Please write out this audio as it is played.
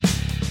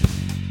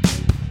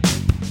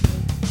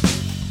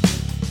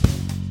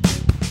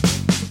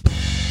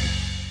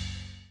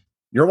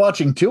You're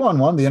watching Two on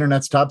One, the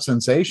internet's top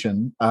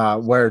sensation,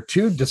 where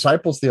two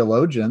disciples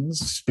theologians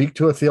speak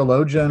to a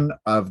theologian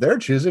of their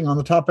choosing on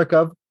the topic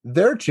of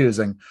their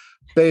choosing,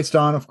 based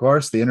on, of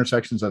course, the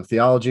intersections of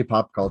theology,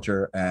 pop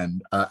culture,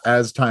 and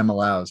as time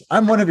allows.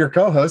 I'm one of your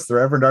co-hosts, the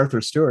Reverend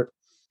Arthur Stewart.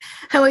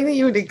 I like that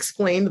you would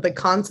explain the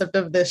concept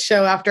of this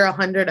show after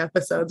 100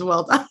 episodes.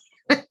 Well done.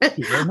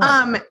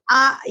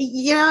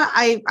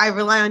 I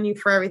rely on you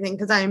for everything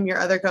because I am your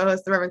other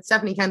co-host, the Reverend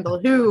Stephanie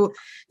Kendall, who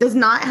does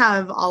not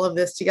have all of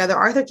this together.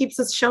 Arthur keeps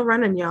this show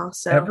running, y'all.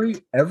 So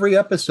every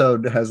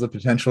episode has the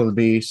potential to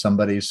be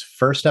somebody's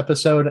first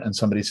episode and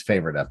somebody's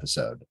favorite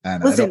episode.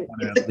 And listen, I don't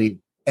want to leave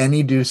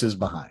any deuces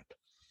behind.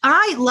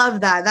 I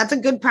love that. That's a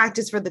good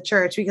practice for the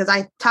church because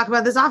I talk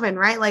about this often,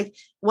 right? Like,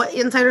 what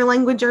insider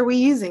language are we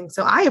using?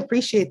 So I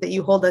appreciate that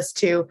you hold us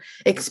to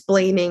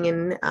explaining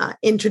and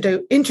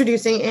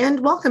introducing and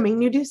welcoming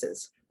new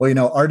deuces. Well,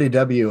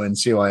 RDW and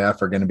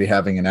CYF are going to be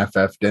having an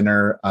FF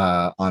dinner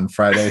on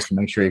Friday, so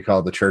make sure you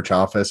call the church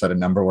office at a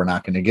number we're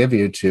not going to give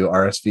you to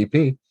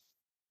RSVP.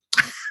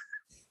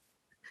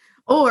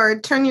 Or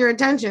turn your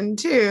attention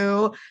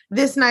to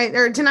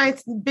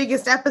tonight's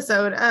biggest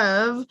episode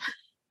of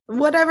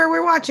whatever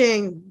we're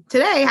watching.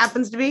 Today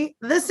happens to be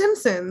The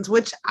Simpsons,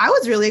 which I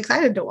was really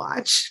excited to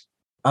watch.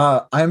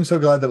 I'm so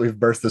glad that we've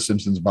burst the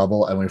Simpsons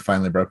bubble and we've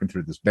finally broken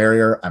through this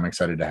barrier. I'm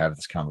excited to have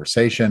this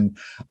conversation.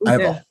 I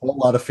have a whole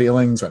lot of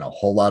feelings and a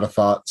whole lot of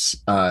thoughts,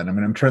 and I'm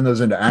going to turn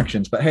those into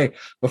actions. But hey,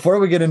 before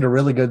we get into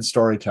really good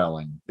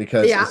storytelling,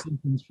 because The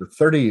Simpsons for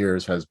 30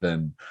 years has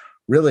been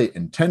really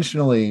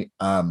intentionally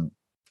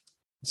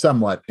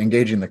somewhat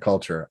engaging the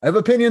culture. I have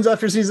opinions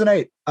after season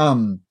 8.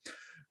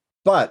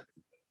 But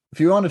if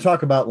you want to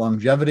talk about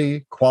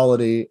longevity,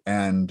 quality,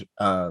 and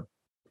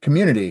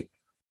community,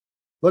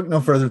 look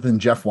no further than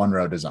Jeff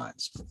Wunrow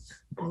Designs.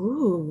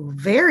 Ooh,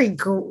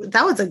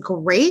 that was a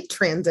great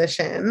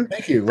transition.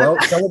 Thank you. Well,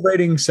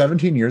 celebrating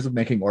 17 years of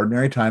making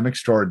ordinary time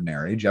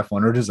extraordinary, Jeff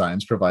Wunrow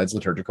Designs provides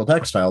liturgical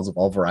textiles of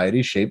all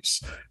varieties,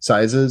 shapes,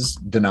 sizes,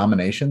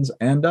 denominations,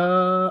 and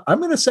I'm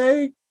going to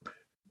say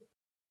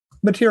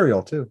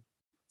material too.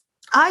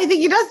 I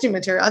think he does do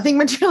material. I think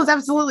material is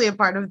absolutely a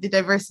part of the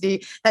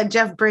diversity that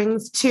Jeff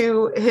brings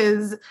to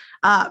his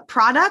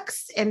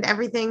products and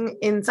everything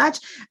in such.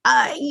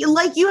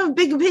 Like you have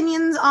big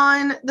opinions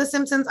on The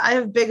Simpsons, I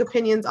have big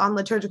opinions on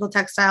liturgical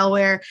textile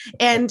wear,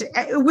 and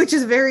which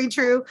is very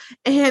true.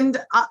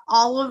 And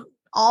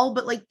all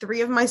but like 3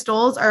 of my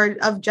stoles are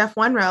of Jeff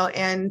Wunrow.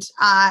 And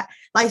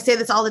I say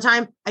this all the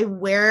time. I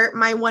wear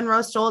my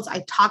Wunrow stoles.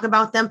 I talk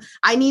about them.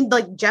 I need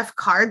like Jeff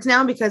cards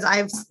now because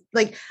I've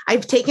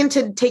taken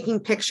to taking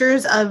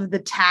pictures of the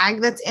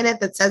tag that's in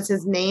it that says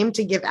his name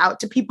to give out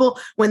to people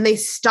when they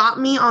stop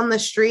me on the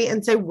street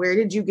and say, "Where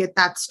did you get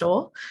that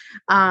stole?"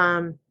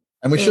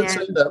 And we should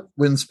say that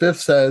when Spiff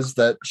says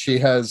that she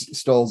has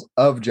stoles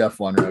of Jeff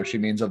Wunrow, she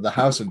means of the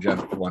house of Jeff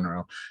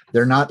Wunrow.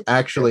 They're not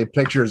actually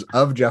pictures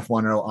of Jeff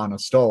Wunrow on a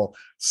stole.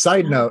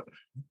 Side note,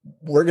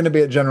 we're going to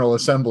be at General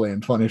Assembly in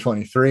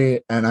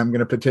 2023, and I'm going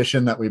to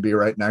petition that we be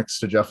right next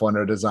to Jeff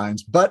Wunrow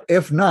Designs. But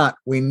if not,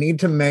 we need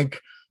to make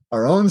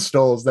our own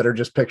stoles that are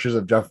just pictures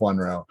of Jeff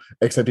Wunrow,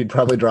 except he'd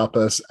probably drop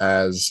us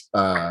as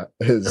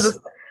his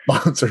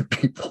sponsored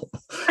people.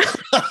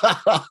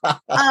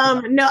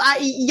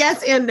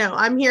 Yes and no.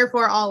 I'm here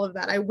for all of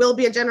that. I will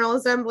be at General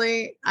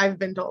Assembly, I've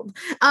been told.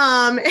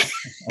 And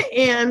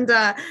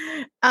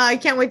I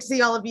can't wait to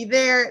see all of you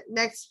there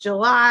next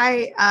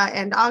July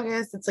and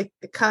August. It's like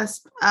the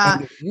cusp.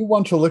 If you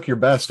want to look your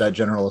best at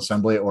General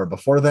Assembly or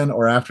before then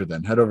or after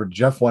then, head over to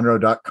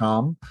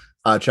jeffwunrow.com.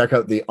 Check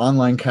out the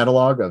online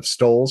catalog of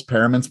stoles,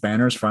 paraments,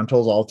 banners,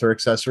 frontals, altar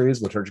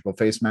accessories, liturgical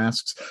face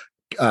masks,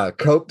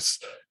 copes,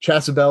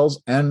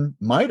 chasubles, and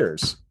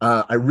miters.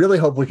 I really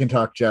hope we can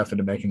talk Jeff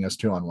into making us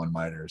 2-on-1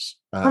 miters.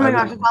 Oh my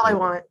gosh, that's all I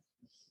want.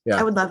 Yeah.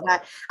 I would love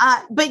that.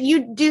 But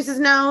you deuces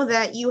know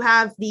that you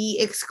have the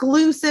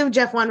exclusive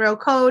Jeff Wunrow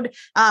code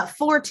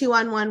for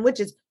 2-on-1,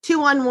 which is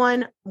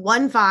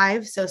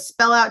 2-on-1-15. So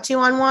spell out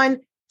 2-on-1,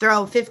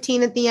 throw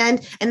 15 at the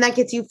end, and that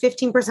gets you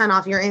 15%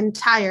 off your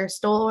entire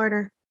stole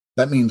order.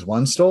 That means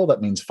 1 stole,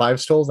 that means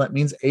 5 stoles, that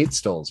means 8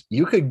 stoles.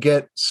 You could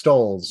get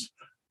stoles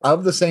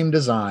of the same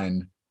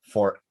design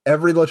for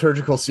every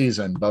liturgical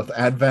season, both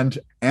Advent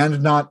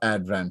and not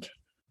Advent,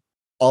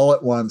 all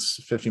at once,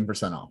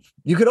 15% off.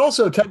 You could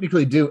also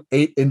technically do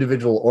 8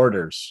 individual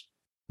orders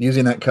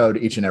using that code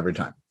each and every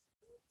time.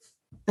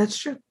 That's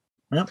true.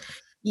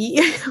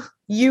 Yeah.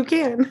 You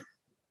can.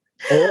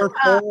 Or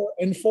 4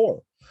 and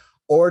 4.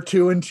 Or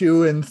 2 and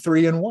 2 and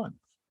 3 and 1.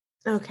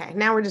 Okay,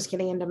 now we're just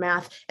getting into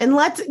math. And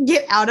let's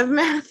get out of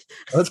math.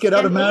 Let's get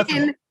out of math.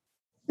 To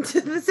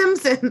The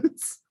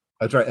Simpsons.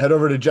 That's right. Head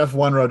over to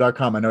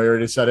jeffwunrow.com. I know you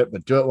already said it,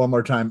 but do it one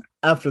more time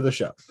after the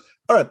show.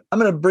 All right, I'm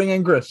going to bring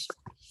in Chris.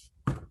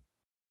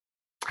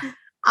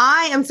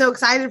 I am so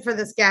excited for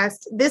this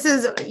guest. This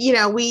is,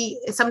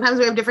 sometimes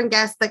we have different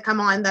guests that come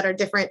on that are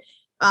different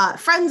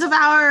friends of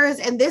ours.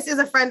 And this is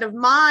a friend of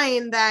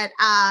mine that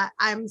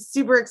I'm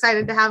super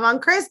excited to have on.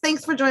 Chris,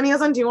 thanks for joining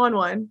us on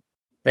 2-on-1.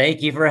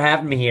 Thank you for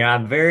having me here.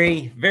 I'm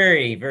very,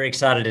 very, very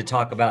excited to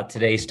talk about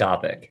today's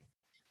topic.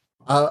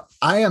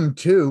 I am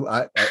too.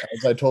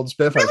 As I told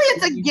Spiff, Really,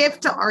 it's a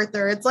gift to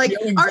Arthur. It's like,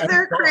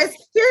 Arthur, Chris,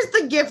 here's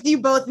the gift you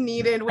both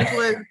needed, which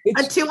was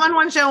a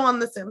 2-on-1 show on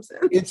The Simpsons.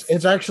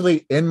 It's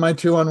actually in my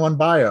 2-on-1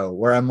 bio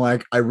where I'm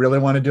like, I really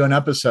want to do an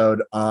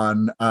episode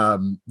on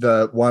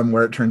the one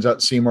where it turns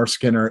out Seymour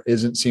Skinner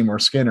isn't Seymour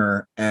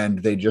Skinner,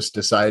 and they just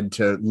decide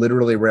to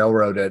literally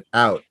railroad it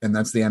out, and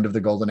that's the end of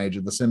the golden age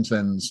of The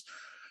Simpsons.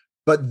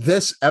 But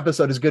this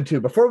episode is good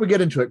too. Before we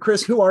get into it,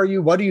 Chris, who are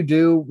you? What do you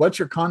do? What's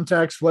your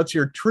context? What's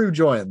your true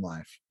joy in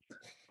life?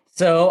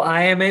 So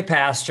I am a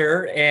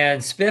pastor, and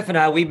Spiff and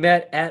I, we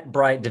met at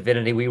Bright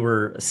Divinity. We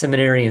were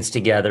seminarians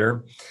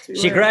together.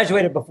 She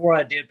graduated before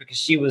I did because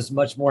she was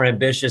much more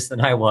ambitious than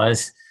I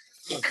was.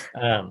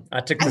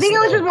 I think I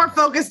was just more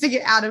focused to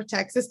get out of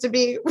Texas, to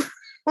be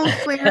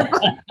clear.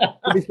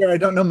 To be fair, I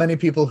don't know many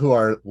people who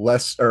are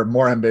less or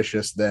more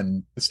ambitious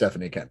than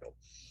Stephanie Kendall.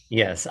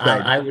 Yes, so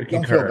I would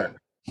concur.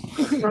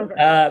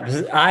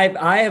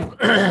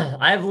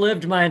 I've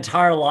lived my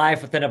entire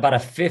life within about a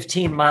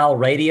 15-mile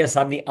radius.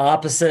 I'm the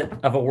opposite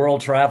of a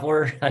world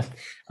traveler.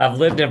 I've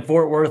lived in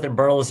Fort Worth and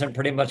Burleson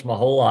pretty much my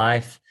whole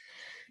life.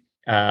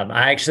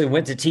 I actually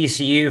went to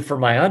TCU for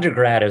my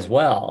undergrad as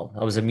well.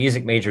 I was a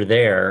music major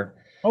there.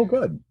 Oh,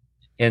 good.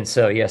 And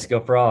so, yes, go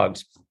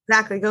Frogs.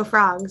 Exactly, go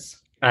Frogs.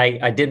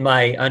 I did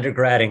my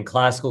undergrad in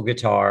classical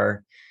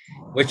guitar,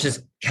 which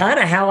is kind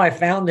of how I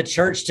found the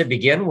church to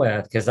begin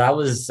with, because I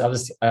was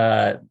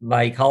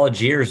my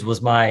college years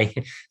was my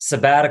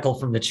sabbatical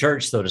from the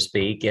church, so to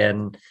speak.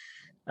 And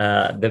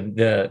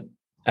after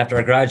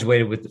I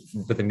graduated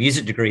with a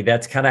music degree,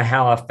 that's kind of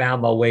how I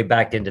found my way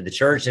back into the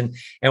church, and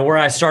where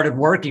I started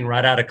working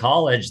right out of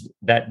college.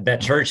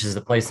 That church is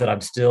the place that I'm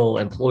still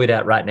employed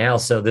at right now.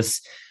 So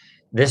this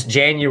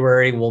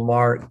January will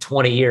mark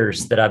 20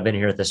 years that I've been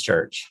here at this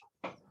church.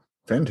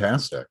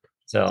 Fantastic.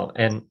 So,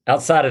 and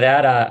outside of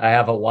that, I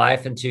have a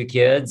wife and 2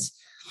 kids,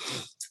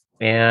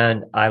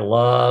 and I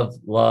love,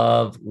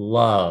 love,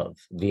 love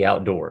the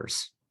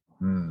outdoors.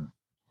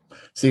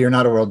 See, you're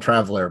not a world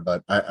traveler,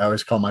 but I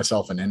always call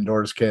myself an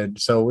indoors kid.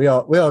 So we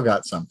all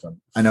got something.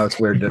 I know it's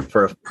weird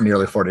for a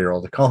nearly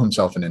 40-year-old to call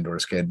himself an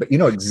indoors kid, but you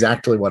know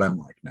exactly what I'm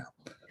like now.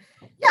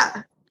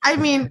 Yeah. I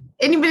mean,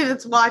 anybody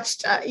that's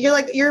watched,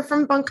 you're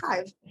from Bunk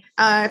Hive.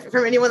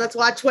 From anyone that's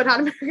watched Wet Hot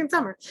American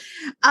Summer.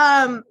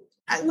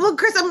 Well,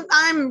 Chris,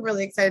 I'm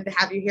really excited to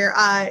have you here.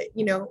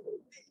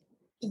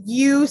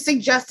 You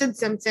suggested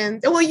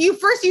Simpsons. Well, you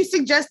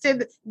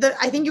suggested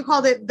I think you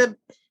called it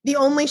the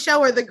only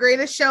show or the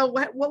greatest show.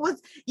 What was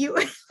you?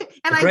 And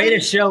the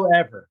greatest show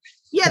ever.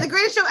 Yeah, the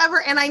greatest show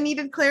ever. And I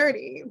needed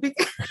clarity.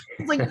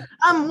 Like,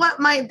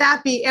 what might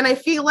that be? And I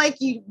feel like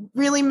you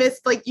really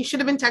missed, like, you should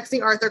have been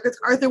texting Arthur, because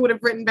Arthur would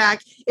have written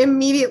back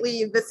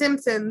immediately The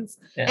Simpsons.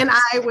 Yes. And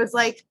I was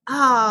like,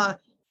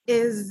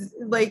 is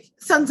like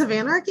Sons of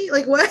Anarchy?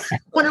 Like, what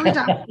are we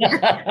talking here?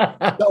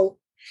 So,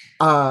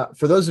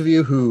 for those of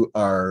you who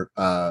are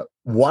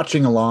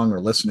watching along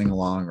or listening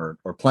along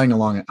or playing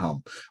along at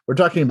home, we're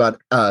talking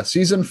about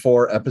season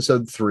 4,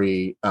 episode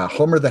 3,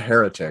 Homer the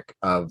Heretic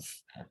of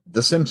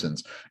The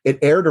Simpsons. It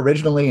aired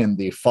originally in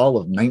the fall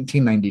of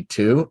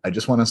 1992. I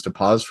just want us to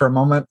pause for a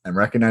moment and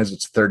recognize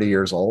it's 30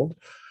 years old.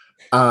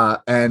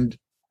 And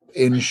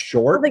in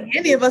short, I don't think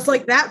any of us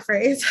like that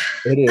phrase.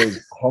 It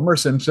is Homer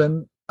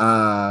Simpson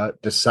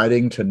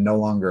deciding to no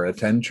longer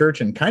attend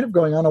church and kind of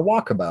going on a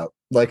walkabout,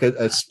 like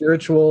a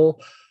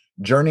spiritual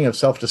journey of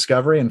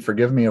self-discovery. And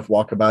forgive me if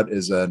walkabout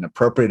is an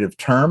appropriative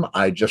term.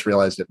 I just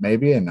realized it may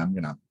be, and I'm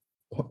going to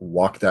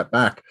walk that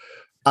back.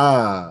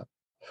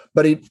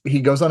 But he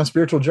goes on a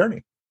spiritual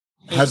journey,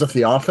 has a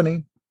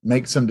theophany,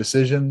 makes some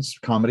decisions,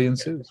 comedy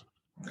ensues.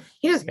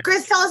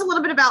 Chris, tell us a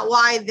little bit about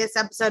why this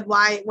episode,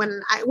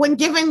 when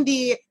given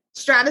the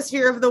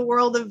stratosphere of the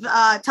world of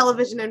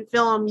television and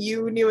film,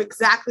 you knew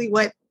exactly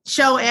what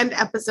show and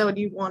episode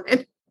you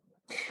wanted.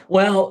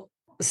 Well,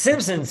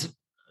 Simpsons,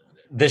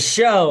 the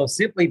show,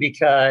 simply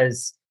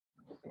because,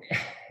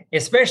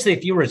 especially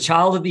if you were a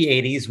child of the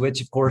 80s, which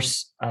of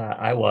course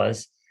I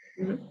was,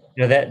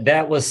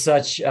 that was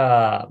such, it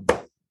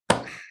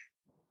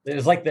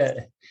was like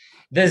the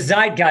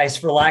zeitgeist,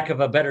 for lack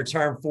of a better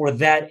term, for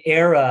that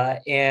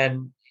era.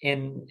 And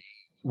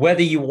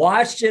whether you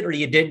watched it or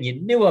you didn't, you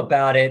knew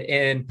about it,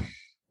 and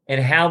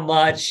how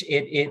much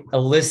it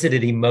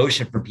elicited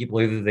emotion from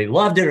people. Either they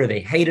loved it or they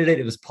hated it.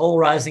 It was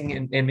polarizing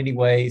in many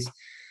ways.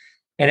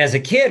 And as a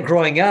kid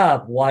growing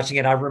up watching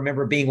it, I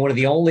remember being one of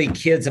the only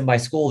kids in my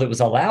school that was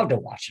allowed to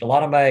watch it. A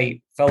lot of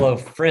my fellow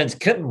friends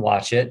couldn't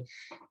watch it,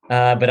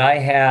 but I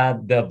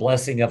had the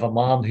blessing of a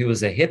mom who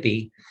was a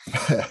hippie,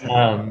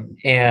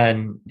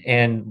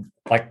 and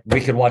like we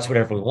could watch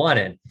whatever we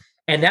wanted.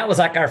 And that was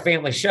like our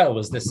family show,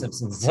 was The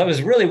Simpsons. So it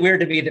was really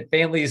weird to me that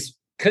families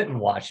couldn't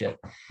watch it.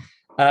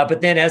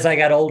 But then as I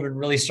got older and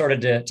really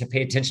started to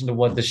pay attention to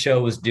what the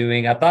show was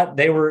doing, I thought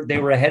they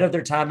were ahead of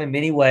their time in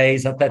many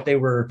ways. I thought they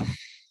were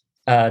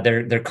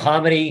their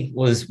comedy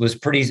was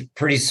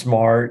pretty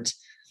smart.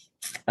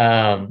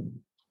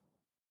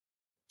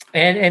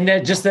 And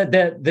then just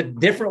the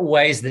different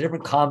ways, the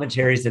different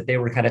commentaries that they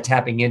were kind of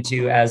tapping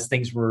into as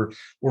things were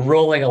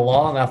rolling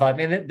along. I thought,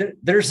 man,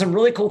 there's some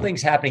really cool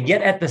things happening.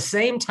 Yet at the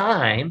same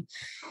time,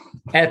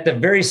 at the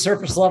very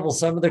surface level,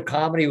 some of the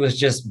comedy was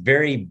just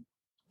very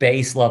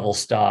base level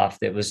stuff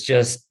that was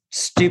just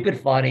stupid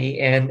funny.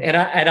 And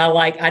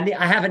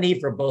I have a need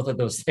for both of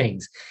those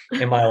things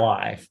in my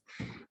life.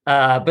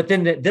 But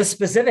then this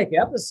specific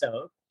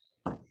episode,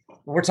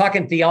 we're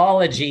talking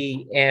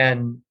theology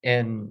and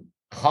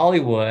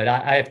Hollywood.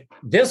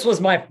 This was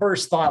my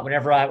first thought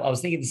whenever I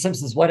was thinking The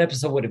Simpsons, what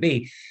episode would it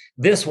be?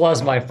 This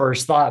was my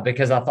first thought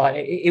because I thought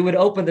it would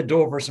open the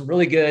door for some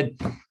really good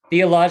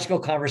theological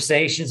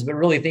conversations, but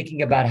really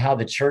thinking about how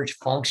the church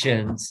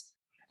functions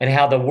and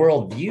how the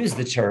world views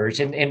the church.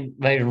 And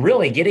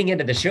really getting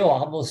into the show,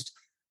 almost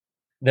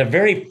the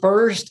very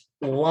first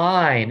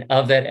line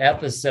of that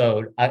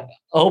episode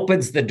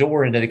opens the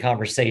door into the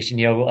conversation.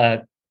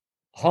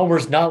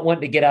 Homer's not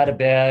wanting to get out of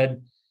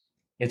bed.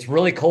 It's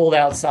really cold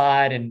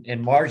outside,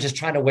 and Marge is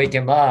trying to wake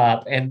him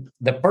up. And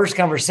the first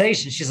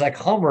conversation, she's like,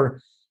 Homer,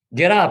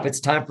 get up. It's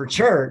time for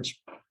church.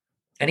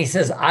 And he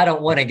says, I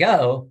don't want to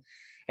go.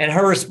 And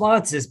her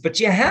response is, but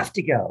you have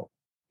to go.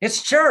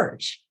 It's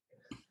church.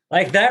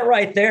 Like that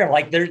right there.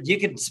 Like you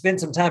could spend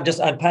some time just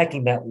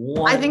unpacking that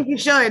one. I think you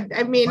should.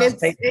 I mean,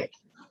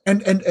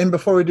 And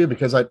before we do,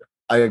 because I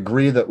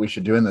agree that we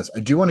should do in this,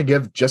 I do want to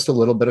give just a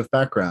little bit of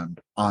background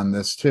on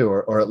this too,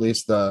 or at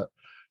least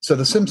so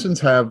the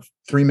Simpsons have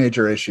three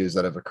major issues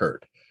that have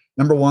occurred.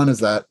 Number one is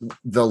that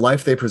the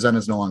life they present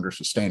is no longer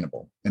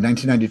sustainable. In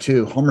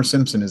 1992, Homer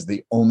Simpson is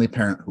the only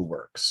parent who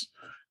works.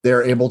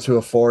 They're able to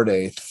afford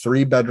a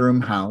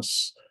 3-bedroom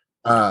house,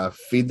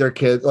 feed their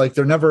kids. Like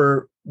they're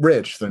never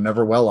rich, they're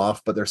never well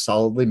off, but they're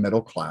solidly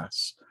middle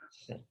class.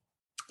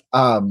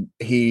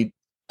 He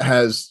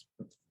has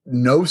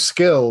no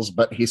skills,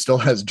 but he still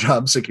has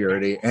job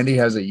security, and he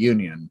has a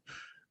union.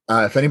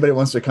 If anybody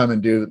wants to come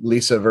and do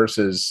Lisa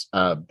versus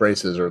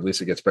braces, or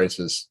Lisa gets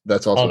braces,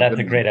 that's also that's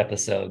a great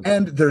episode.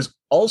 And there's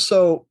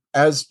also,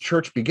 as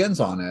church begins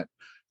on it,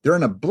 they're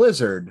in a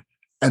blizzard,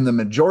 and the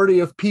majority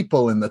of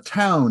people in the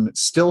town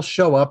still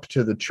show up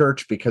to the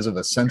church because of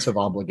a sense of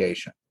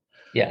obligation.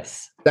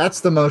 Yes, that's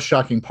the most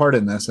shocking part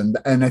in this, and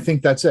I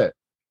think that's it.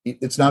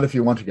 It's not if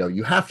you want to go,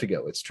 you have to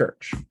go. It's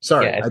church.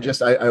 Sorry, yeah,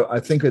 I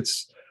think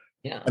it's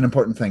an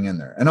important thing in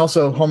there. And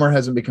also, Homer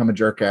hasn't become a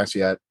jerk ass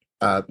yet.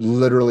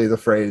 Literally the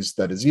phrase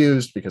that is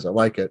used because I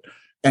like it.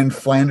 And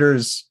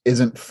Flanders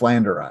isn't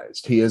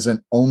Flanderized. He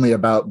isn't only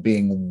about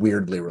being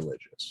weirdly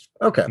religious.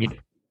 Okay.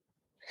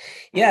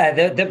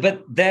 Yeah,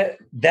 but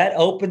that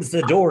opens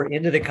the door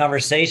into the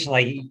conversation.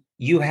 Like,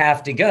 you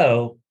have to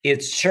go.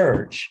 It's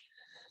church.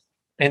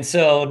 And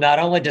so not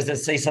only does it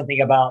say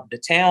something about the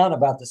town,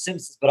 about the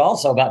Simpsons, but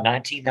also about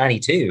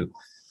 1992,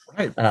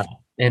 right?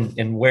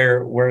 And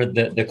where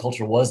the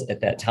culture was at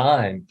that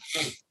time.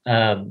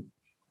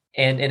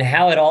 And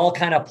how it all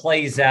kind of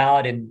plays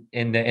out in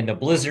the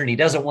blizzard, and he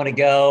doesn't want to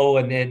go.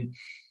 And then,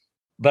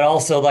 but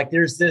also like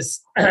there's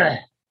this, the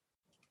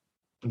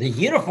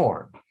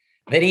uniform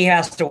that he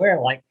has to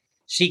wear. Like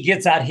she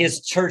gets out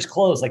his church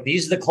clothes. Like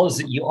these are the clothes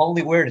that you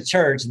only wear to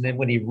church. And then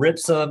when he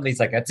rips them, he's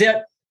like, that's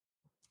it.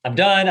 I'm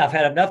done. I've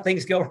had enough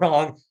things go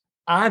wrong.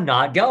 I'm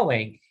not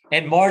going.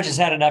 And Marge has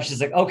had enough.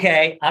 She's like,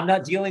 okay, I'm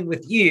not dealing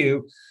with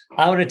you.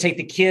 I want to take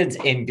the kids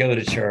and go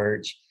to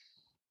church.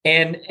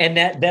 And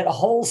that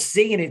whole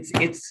scene,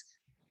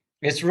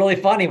 it's really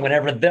funny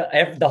whenever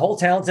the whole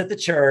town's at the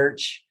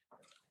church,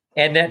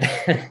 and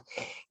that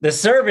the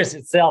service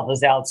itself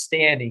is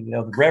outstanding. You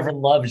know, the Reverend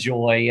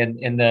Lovejoy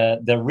and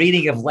the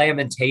reading of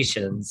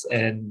Lamentations,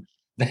 and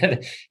in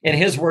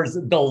his words,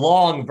 the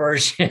long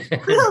version.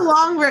 The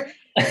long version.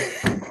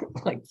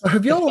 Like,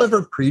 have y'all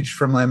ever preached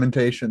from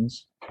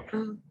Lamentations?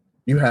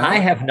 You have? I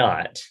have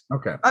not.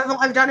 Okay.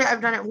 I've done it.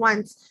 I've done it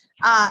once.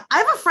 I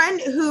have a friend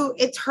who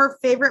it's her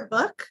favorite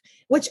book,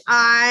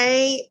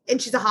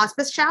 and she's a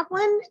hospice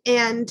chaplain,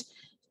 and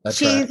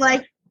she's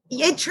like,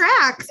 it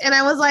tracks. And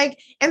I was like,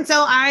 and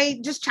so I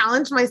just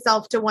challenged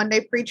myself to one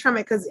day preach from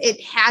it, because it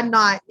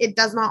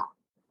does not,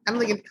 I don't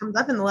think it comes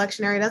up in the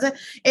lectionary, does it?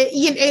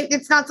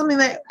 It's not something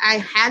that I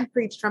had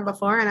preached from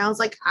before. And I was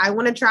like, I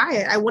want to try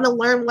it. I want to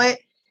learn what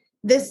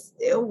this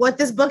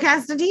book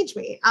has to teach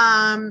me.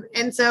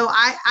 And so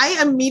I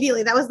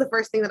immediately, that was the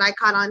first thing that I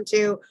caught on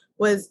to,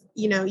 was,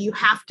 you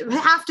have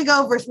to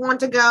go versus want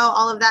to go,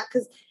 all of that.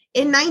 Because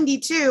in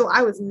 92,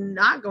 I was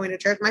not going to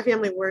church. My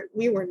family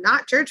we were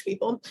not church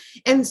people.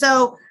 And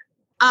so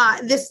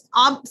this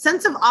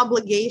sense of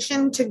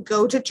obligation to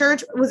go to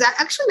church was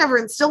actually never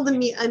instilled in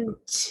me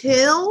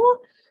until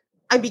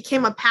I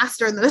became a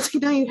pastor. And then it's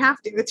like, no, you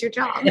have to. It's your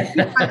job. You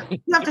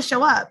have to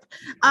show up.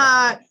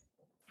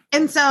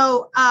 And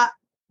so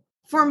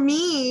for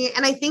me,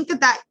 and I think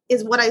that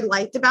is what I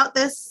liked about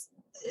this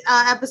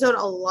episode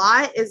a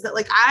lot, is that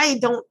like I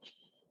don't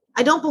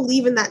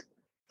believe in that.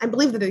 I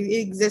believe that it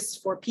exists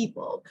for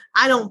people.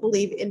 I don't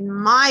believe in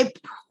my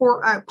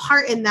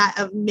part in that,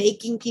 of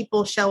making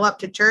people show up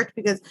to church,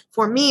 because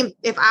for me,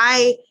 if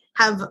I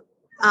have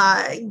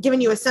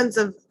given you a sense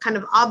of kind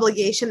of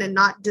obligation and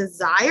not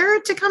desire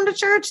to come to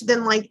church,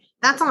 then like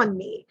that's on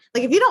me.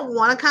 Like if you don't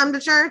want to come to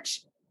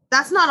church,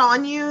 that's not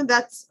on you,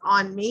 that's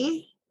on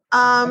me.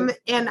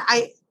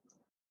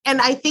 And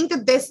I think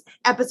that this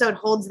episode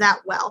holds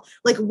that well.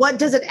 Like, what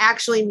does it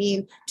actually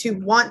mean to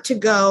want to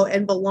go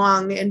and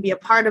belong and be a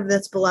part of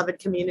this beloved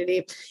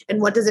community?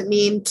 And what does it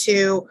mean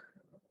to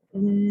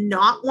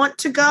not want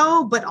to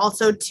go, but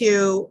also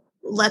to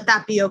let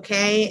that be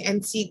okay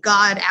and see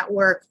God at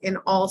work in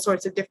all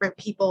sorts of different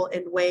people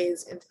and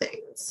ways and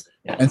things?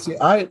 And see,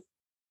 I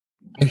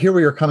hear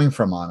where you're coming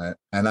from on it.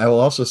 And I will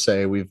also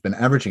say we've been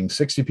averaging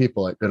 60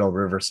 people at good old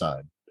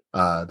Riverside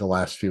the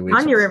last few weeks.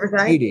 On your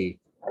Riverside? 80.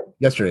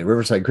 Yesterday,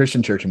 Riverside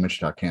Christian Church in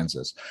Wichita,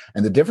 Kansas.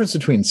 And the difference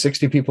between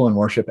 60 people in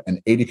worship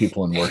and 80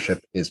 people in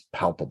worship is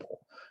palpable.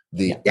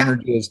 The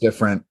energy is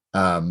different.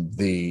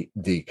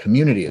 The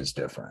community is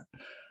different.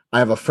 I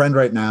have a friend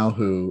right now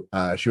who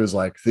she was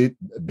like, the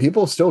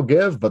people still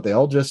give, but they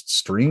all just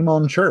stream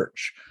on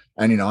church.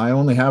 And, you know, I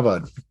only have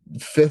a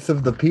fifth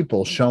of the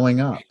people showing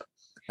up.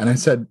 And I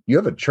said, you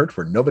have a church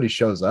where nobody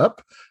shows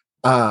up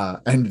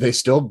and they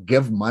still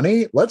give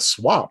money? Let's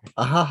swap.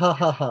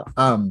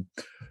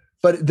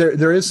 But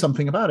there is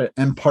something about it.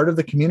 And part of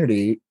the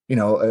community, you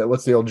know,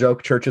 what's the old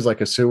joke? Church is like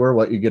a sewer.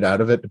 What you get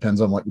out of it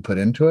depends on what you put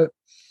into it.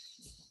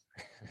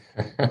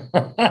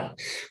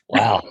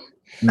 Wow.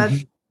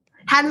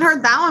 Hadn't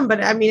heard that one,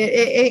 but I mean,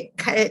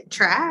 it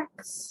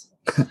tracks.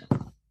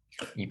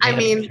 I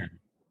mean,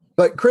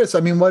 but Chris, I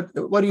mean, what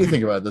do you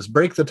think about this?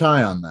 Break the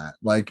tie on that.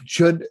 Like,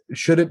 should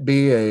it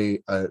be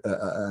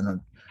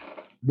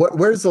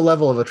where's the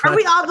level of attraction? Are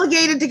we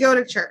obligated to go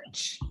to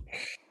church?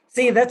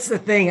 See, that's the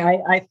thing.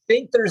 I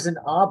think there's an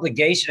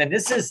obligation, and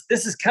this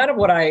is kind of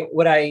what I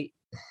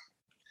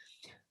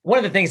one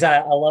of the things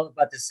I love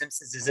about The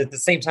Simpsons is at the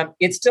same time,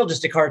 it's still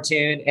just a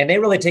cartoon, and they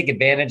really take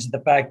advantage of the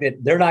fact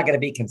that they're not going to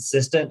be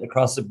consistent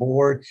across the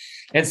board.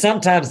 And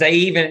sometimes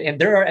and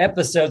there are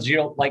episodes,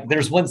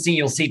 there's one scene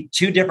you'll see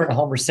two different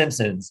Homer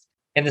Simpsons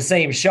in the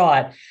same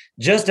shot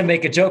just to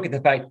make a joke at the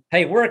fact,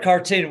 hey, we're a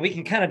cartoon. We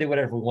can kind of do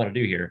whatever we want to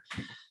do here.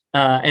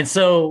 And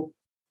so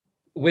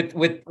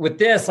with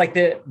this, like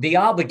the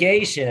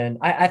obligation,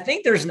 I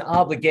think there's an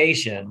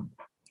obligation.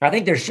 I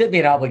think there should be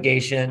an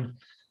obligation,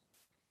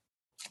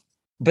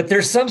 but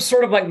there's some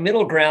sort of like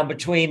middle ground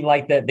between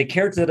like the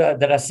character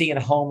that I see in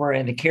Homer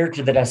and the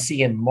character that I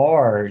see in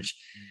Marge,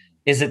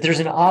 is that there's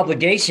an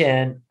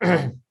obligation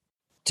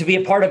to be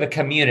a part of a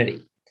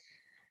community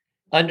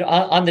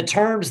on the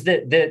terms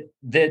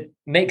that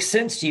make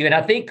sense to you. And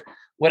I think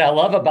what I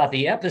love about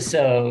the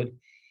episode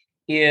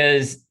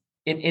is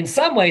in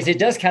some ways it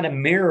does kind of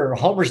mirror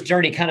Homer's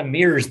journey, kind of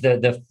mirrors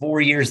the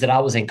 4 years that I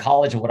was in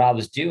college and what I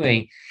was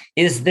doing,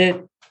 is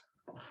that,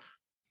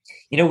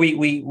 you know,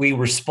 we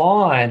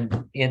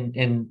respond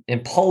in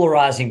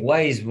polarizing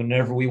ways.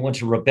 Whenever we want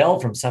to rebel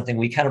from something,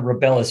 we kind of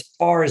rebel as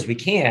far as we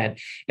can.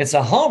 And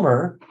so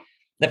Homer,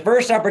 the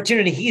first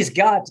opportunity he's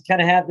got to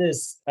kind of have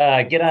this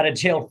get out of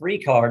jail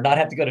free card, not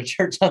have to go to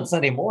church on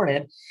Sunday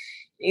morning,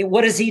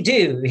 what does he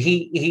do?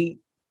 He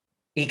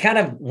kind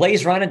of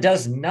lays around and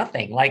does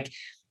nothing. Like,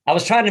 I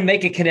was trying to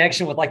make a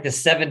connection with like the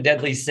 7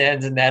 deadly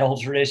sins in that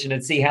old tradition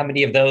and see how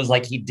many of those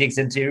like he digs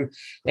into,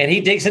 and he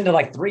digs into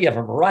like 3 of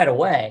them right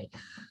away.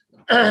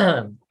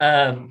 But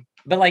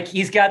like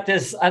he's got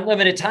this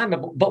unlimited time,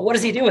 but what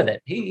does he do with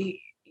it?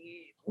 He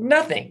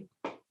nothing.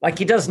 Like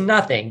he does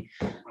nothing,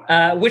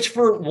 which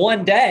for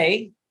one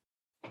day,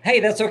 hey,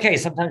 that's okay.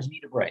 Sometimes you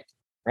need a break,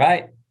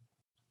 right?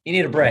 You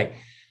need a break.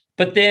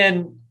 But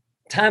then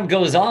time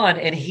goes on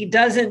and he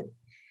doesn't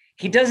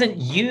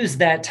use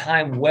that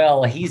time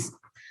well.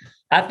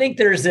 I think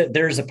there's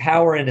a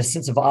power and a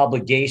sense of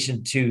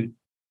obligation to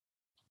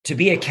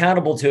be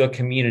accountable to a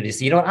community.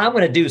 So, you know what, I'm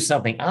going to do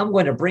something. I'm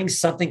going to bring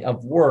something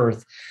of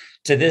worth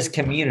to this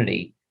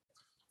community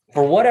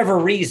for whatever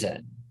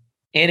reason.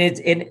 And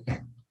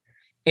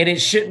it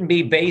shouldn't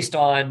be based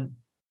on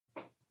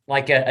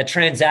like a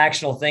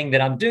transactional thing that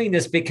I'm doing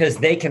this because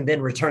they can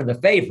then return the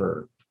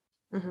favor.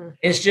 Mm-hmm.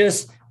 It's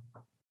just,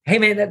 hey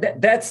man,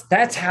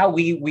 that's how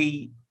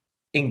we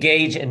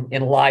engage in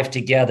life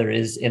together,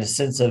 is in a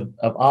sense of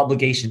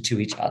obligation to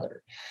each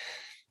other.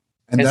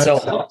 And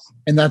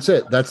that's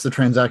it. That's the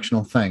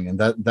transactional thing. And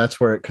that's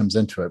where it comes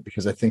into it,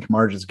 because I think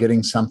Marge is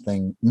getting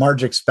something.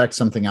 Marge expects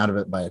something out of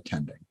it by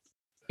attending.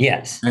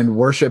 Yes. And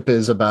worship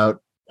is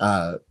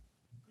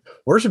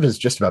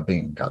just about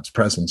being in God's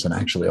presence and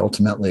actually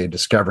ultimately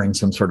discovering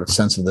some sort of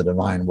sense of the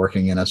divine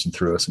working in us and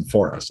through us and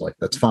for us. Like,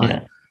 that's fine.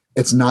 Yeah.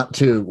 It's not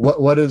to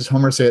what does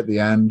Homer say at the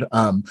end?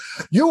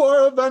 You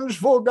are a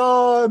vengeful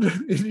God.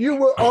 You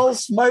were all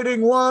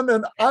smiting one,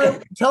 and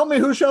tell me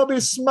who shall be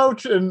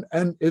smoten.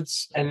 And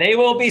they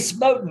will be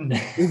smoten.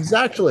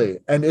 Exactly.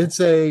 And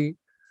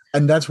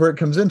and that's where it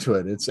comes into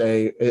it. It's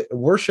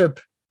worship.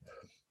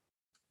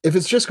 If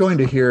it's just going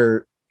to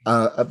hear,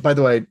 by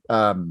the way,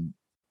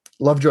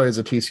 Lovejoy is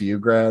a TCU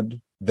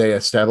grad. They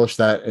established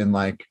that in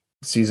like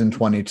season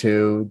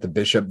 22, the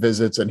bishop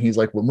visits, and he's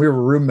like, when we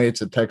were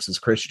roommates at Texas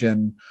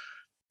Christian,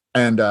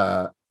 and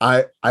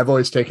I've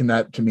always taken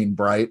that to mean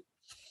bright.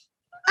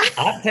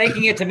 I'm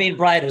taking it to mean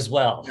bright as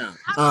well. Yeah.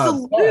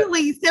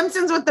 Absolutely.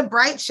 Simpsons with the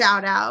bright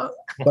shout out.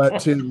 But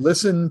to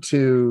listen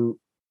to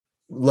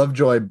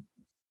Lovejoy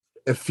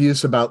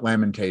effuse about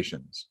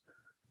Lamentations,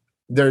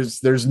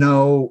 there's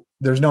no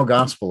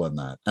gospel in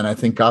that. And I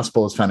think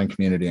gospel is found in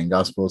community, and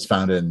gospel is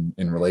found in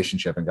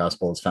relationship, and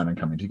gospel is found in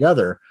coming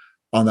together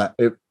on that.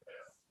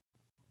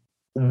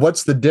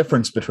 What's the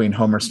difference between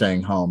Homer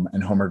staying home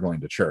and Homer going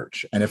to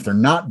church? And if they're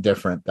not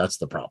different, that's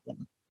the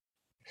problem.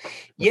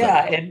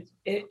 Yeah, and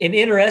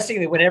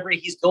interestingly, whenever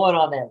he's going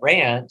on that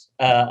rant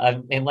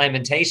in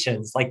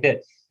Lamentations, like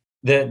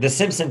the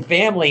Simpson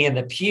family in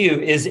the pew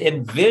is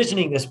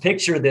envisioning this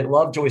picture that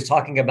Lovejoy's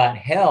talking about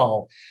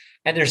hell,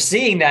 and they're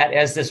seeing that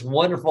as this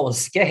wonderful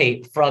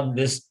escape from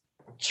this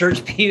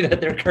church pew that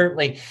they're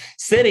currently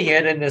sitting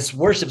in this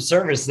worship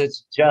service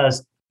that's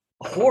just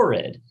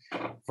horrid,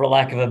 for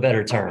lack of a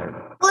better term.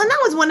 Well, and that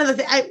was one of the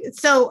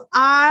things. So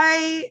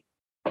I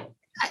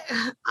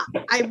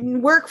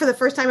work for the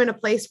first time in a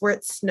place where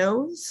it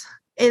snows,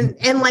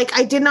 and like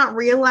I did not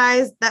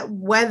realize that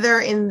weather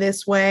in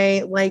this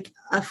way like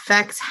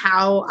affects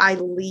how I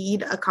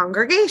lead a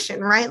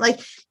congregation, right? Like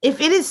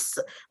if it is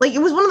like, it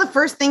was one of the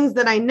first things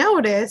that I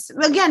noticed,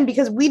 again,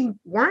 because we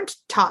weren't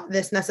taught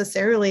this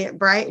necessarily at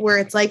Bright, where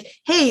it's like,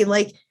 hey,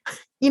 like,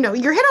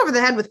 you're hit over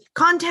the head with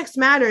context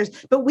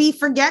matters, but we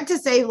forget to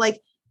say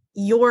like,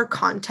 your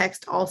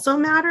context also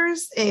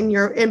matters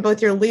in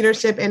both your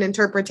leadership and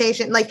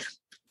interpretation. Like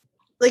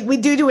we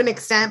do to an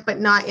extent, but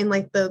not in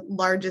like the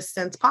largest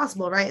sense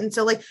possible. Right. And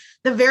so like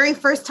the very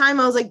first time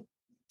I was like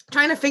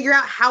trying to figure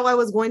out how I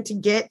was going to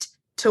get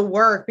to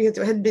work, because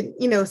it had been,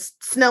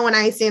 snow and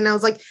icy, and I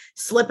was like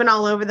slipping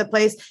all over the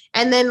place.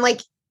 And then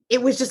like,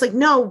 it was just like,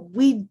 no,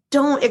 we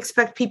don't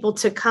expect people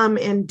to come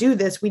and do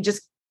this. We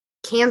just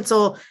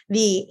cancel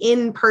the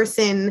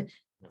in-person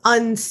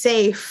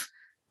unsafe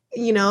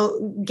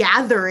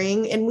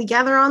gathering, and we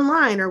gather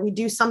online, or we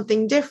do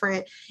something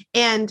different.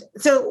 And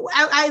so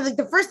I like,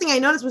 the first thing I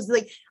noticed was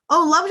like,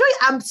 oh, Lovejoy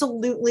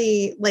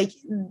absolutely, like,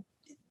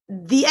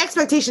 the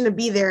expectation to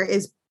be there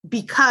is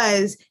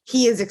because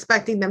he is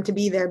expecting them to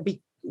be there,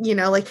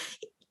 like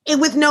it,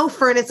 with no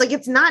furnace. Like,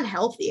 it's not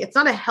healthy. It's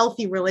not a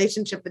healthy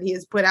relationship that he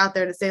has put out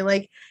there to say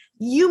like,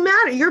 you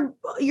matter,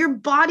 your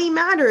body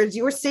matters,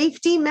 your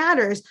safety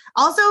matters.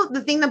 Also, the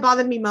thing that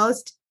bothered me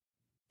most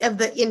of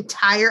the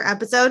entire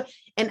episode,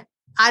 and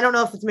I don't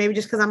know if it's maybe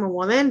just because I'm a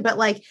woman, but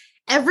like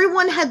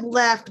everyone had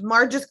left.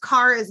 Marge's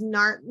car is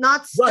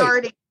not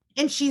starting, right,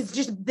 and she's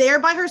just there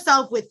by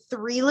herself with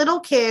 3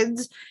 little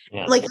kids,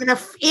 like in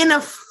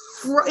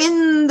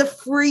the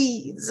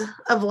freeze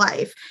of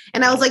life.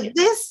 And I was like,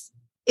 this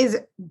is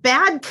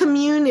bad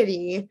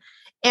community,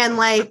 and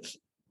like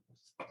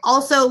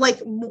also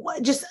like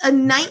just a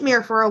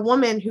nightmare for a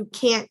woman who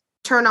can't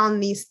turn on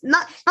these.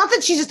 Not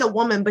that she's just a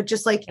woman, but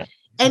just like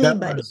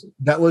anybody.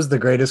 That was the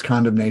greatest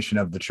condemnation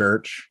of the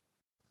church,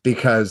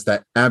 because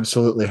that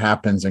absolutely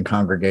happens in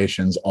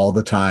congregations all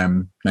the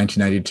time,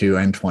 1992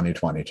 and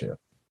 2022.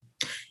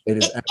 It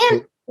is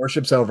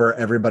worship's over.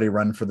 Everybody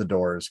run for the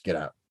doors. Get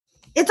out.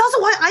 It's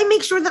also why I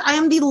make sure that I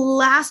am the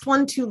last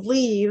one to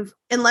leave,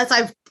 unless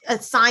I've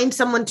assigned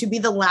someone to be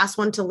the last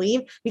one to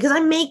leave, because I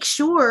make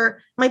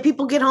sure my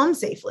people get home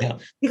safely. Yeah.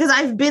 Because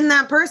I've been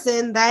that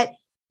person that,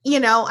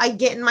 I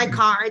get in my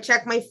car, I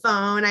check my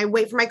phone, I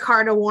wait for my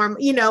car to warm,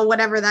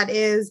 whatever that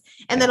is.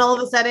 And then all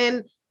of a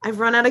sudden I've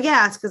run out of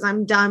gas because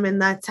I'm dumb.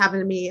 And that's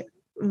happened to me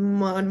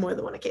on more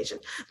than one occasion.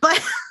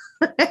 But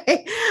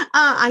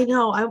I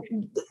know,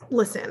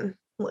 listen.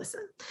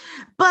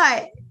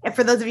 But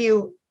for those of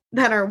you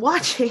that are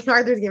watching,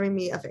 Arthur's giving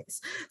me a face.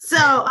 So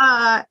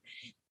I've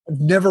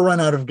never run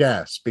out of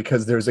gas,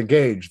 because there's a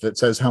gauge that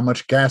says how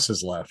much gas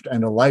is left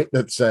and a light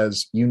that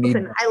says you need.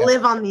 Listen, I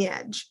live on the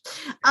edge.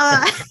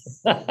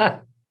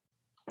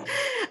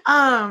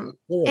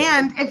 And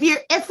if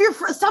you're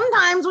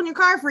sometimes when your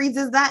car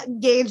freezes, that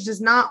gauge does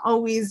not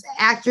always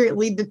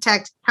accurately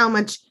detect how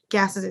much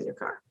gas is in your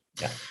car.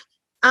 Yeah.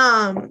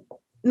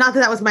 Not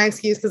that was my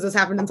excuse, because this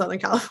happened in Southern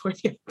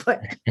California,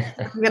 but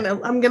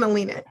I'm gonna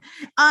lean it.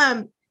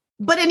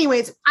 But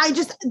anyways,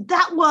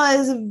 that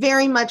was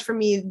very much for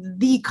me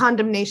the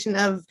condemnation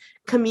of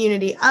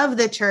community, of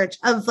the church,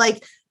 of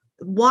like,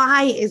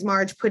 why is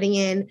Marge putting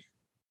in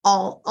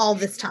all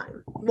this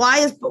time?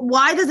 Why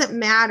does it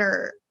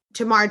matter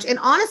to Marge? And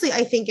honestly,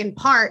 I think in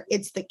part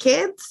it's the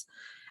kids.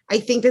 I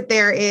think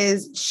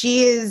that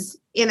she is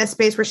in a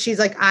space where she's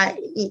like,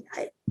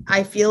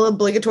 I feel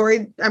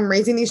obligatory. I'm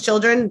raising these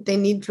children. They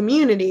need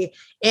community.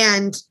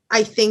 And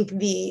I think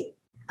the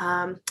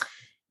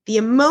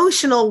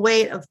emotional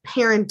weight of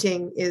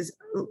parenting is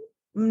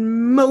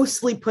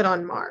mostly put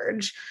on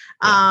Marge.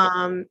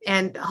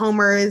 And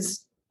Homer is,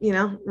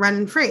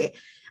 running free.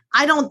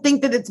 I don't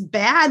think that it's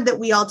bad that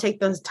we all take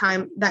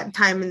that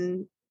time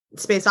and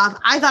space off.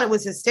 I thought it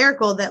was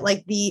hysterical that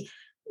like the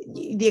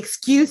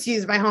excuse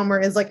used by Homer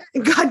is like,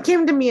 God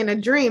came to me in a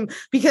dream,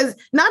 because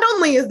not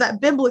only is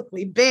that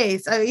biblically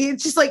based,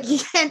 it's just like, you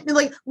can't,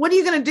 like, what are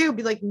you going to do?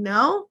 Be like,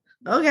 no,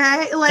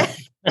 Okay, like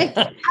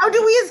how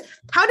do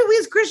we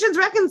as Christians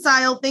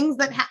reconcile things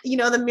that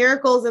the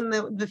miracles and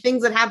the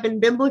things that happen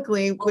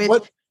biblically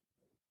with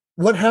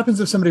what happens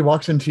if somebody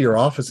walks into your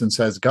office and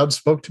says, God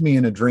spoke to me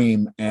in a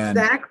dream? And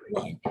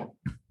exactly.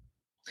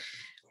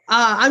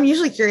 I'm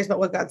usually curious about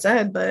what God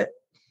said, but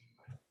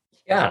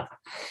yeah,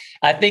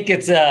 I think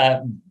it's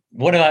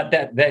one of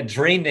that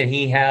dream that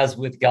he has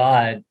with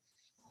God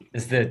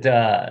is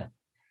that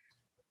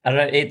I don't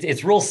know,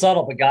 it's real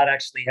subtle, but God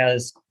actually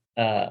has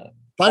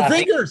five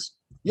fingers.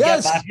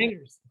 Yes. Yeah, 5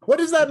 fingers. What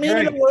does that mean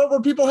in a world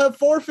where people have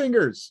 4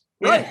 fingers?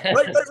 Right.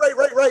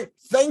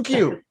 Thank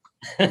you.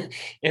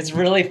 It's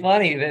really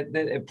funny that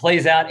it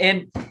plays out,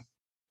 and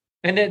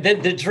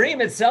the dream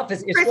itself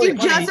is Chris, really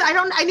funny.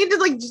 I need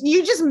to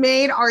you just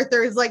made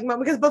Arthur's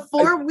moment, because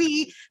before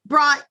we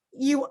brought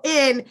you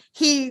in,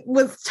 he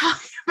was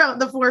talking about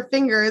the 4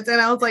 fingers,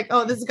 and I was like,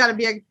 oh, this has got to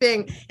be a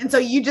thing. And so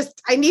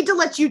I need to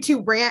let you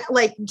two rant,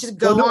 just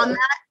go on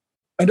that.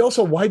 And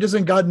also, why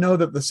doesn't God know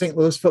that the St.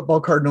 Louis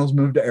football Cardinals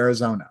moved to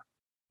Arizona?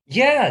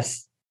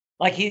 Yes.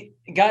 Like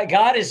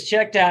God is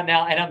checked out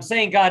now. And I'm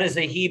saying God is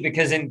a he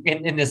because in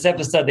this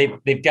episode,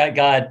 they've got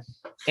God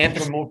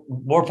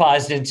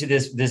anthropomorphized into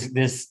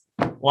this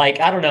like,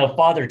 I don't know,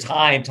 Father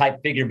Time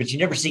type figure, but you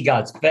never see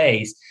God's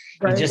face.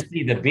 Right. You just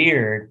see the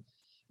beard.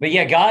 But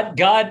yeah, God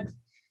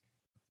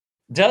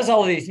does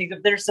all of these things.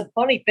 There's some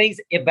funny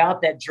things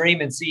about that dream,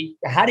 and see,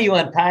 how do you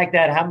unpack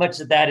that? How much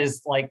of that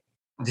is like,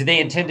 do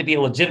they intend to be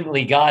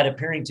legitimately God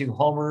appearing to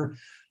Homer?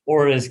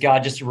 Or is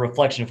God just a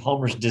reflection of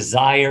Homer's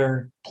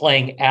desire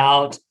playing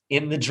out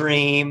in the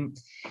dream?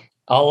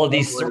 All of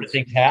these sort of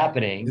things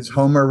happening. Is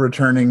Homer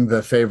returning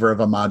the favor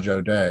of a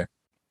Majo Day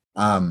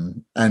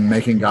and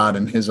making God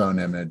in his own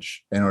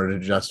image in order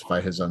to justify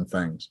his own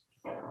things?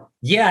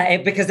 Yeah,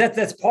 and because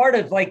that's part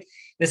of like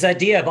this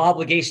idea of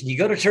obligation. You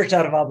go to church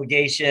out of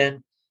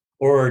obligation,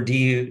 or do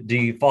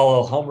you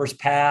follow Homer's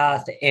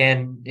path?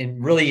 And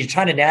really you're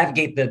trying to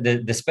navigate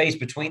the space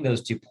between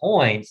those 2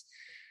 points.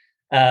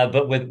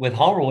 But with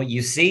Homer, what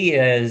you see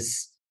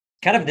is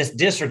kind of this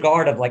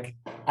disregard of like,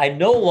 I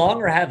no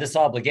longer have this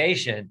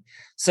obligation.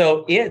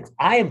 So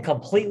I am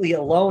completely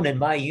alone in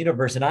my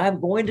universe, and I'm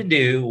going to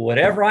do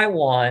whatever I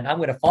want. I'm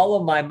going to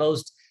follow my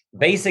most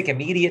basic,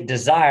 immediate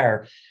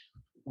desire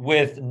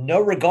with no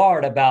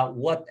regard about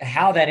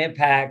how that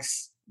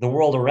impacts the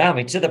world around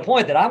me, to the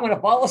point that I'm going to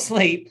fall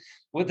asleep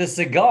with a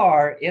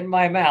cigar in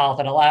my mouth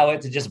and allow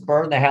it to just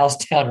burn the house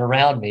down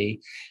around me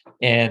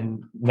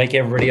and make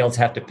everybody else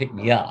have to pick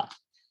me up.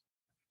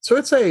 So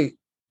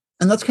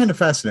and that's kind of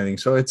fascinating.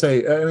 So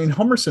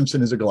Homer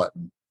Simpson is a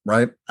glutton,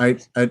 right? I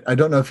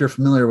don't know if you're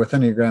familiar with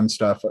Enneagram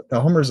stuff.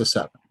 Homer's a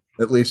 7,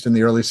 at least in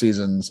the early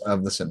seasons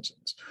of The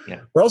Simpsons.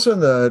 Yeah. We're also in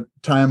the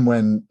time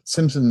when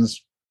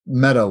Simpsons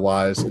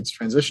meta-wise, it's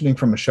transitioning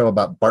from a show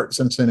about Bart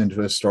Simpson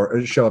into a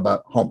show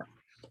about Homer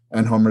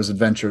and Homer's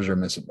adventures or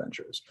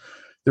misadventures.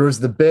 There was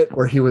the bit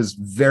where he was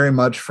very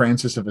much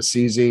Francis of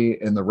Assisi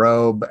in the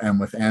robe and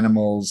with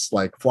animals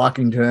like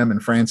flocking to him,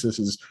 and Francis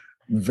is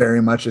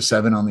very much a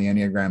 7 on the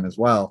Enneagram as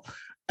well.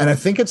 And I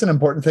think it's an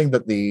important thing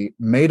that the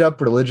made-up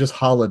religious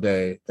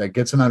holiday that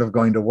gets him out of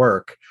going to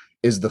work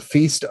is the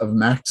Feast of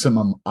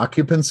Maximum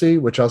Occupancy,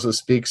 which also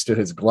speaks to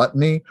his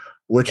gluttony,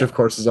 which of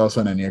course is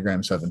also an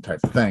Enneagram 7 type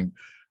of thing.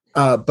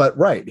 But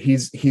right,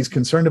 he's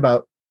concerned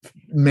about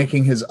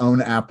making his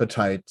own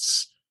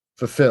appetites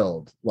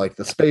fulfilled, like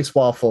the space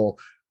waffle.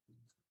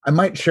 I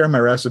might share my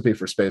recipe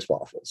for space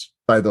waffles,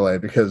 by the way,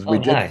 because we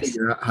did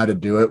figure out how to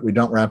do it. We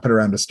don't wrap it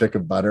around a stick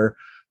of butter,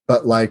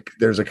 but like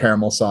there's a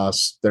caramel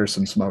sauce, there's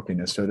some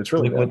smokiness to it. It's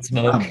really liquid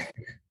smoke.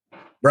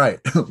 Right.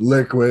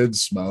 Liquid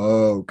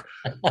smoke.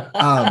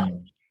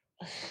 We'll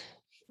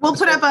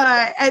put up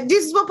a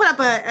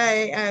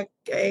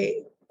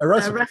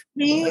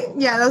recipe.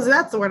 Yeah,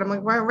 that's the word. I'm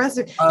like, what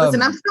recipe?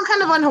 Listen, I'm still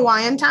kind of on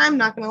Hawaiian time,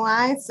 not gonna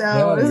lie.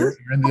 So you're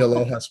in the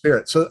aloha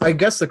spirit. So I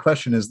guess the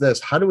question is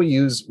this: how do we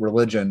use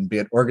religion, be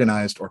it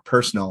organized or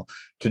personal,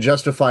 to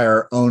justify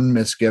our own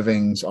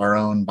misgivings, our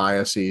own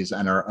biases,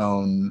 and our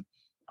own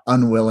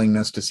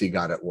unwillingness to see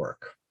God at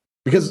work?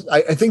 Because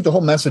I think the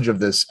whole message of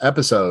this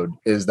episode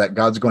is that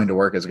God's going to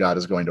work as God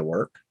is going to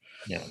work.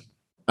 Yeah.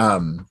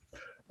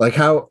 Like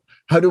how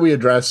do we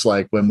address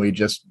like when we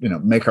just,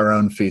 make our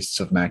own feasts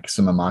of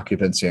maximum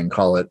occupancy and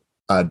call it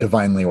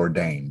divinely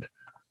ordained?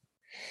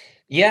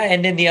 Yeah.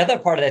 And then the other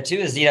part of that too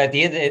is, at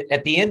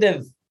the end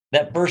of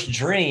that first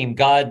dream,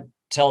 God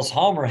tells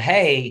Homer,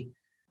 hey,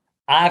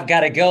 I've got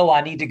to go.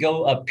 I need to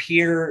go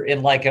appear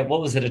in like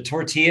a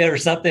tortilla or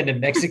something in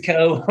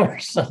Mexico or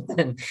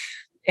something.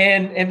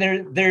 And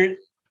they're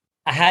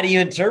how do you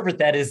interpret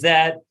that? Is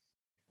that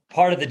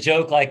part of the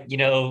joke? Like,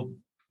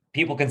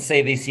 people can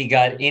say they see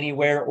God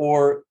anywhere,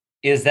 or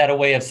is that a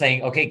way of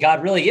saying, okay,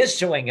 God really is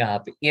showing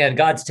up and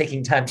God's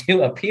taking time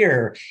to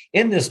appear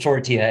in this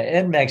tortilla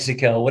in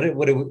Mexico?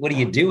 What do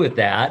you do with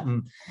that?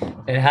 And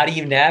how do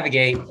you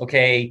navigate?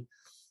 Okay,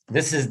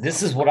 this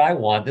is what I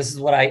want. This is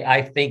what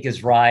I think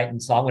is right.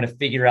 And so I'm going to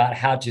figure out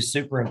how to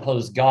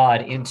superimpose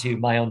God into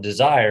my own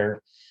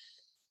desire.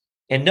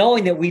 And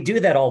knowing that we do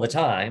that all the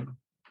time.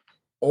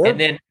 Or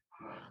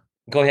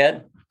Go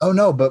ahead. Oh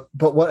no, but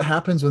what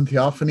happens when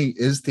theophany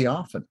is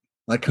theophany?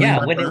 Like coming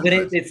back around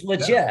to it's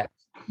legit. Yeah.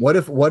 What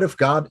if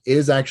God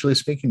is actually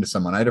speaking to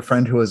someone? I had a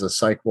friend who was a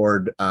psych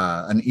ward,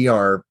 an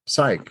ER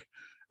psych,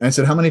 and I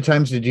said, "How many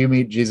times did you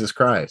meet Jesus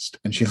Christ?"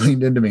 And she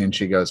leaned into me and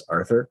she goes,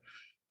 "Arthur,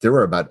 there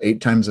were about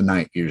 8 times a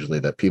night usually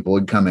that people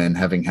would come in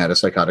having had a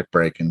psychotic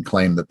break and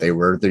claim that they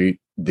were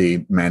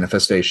the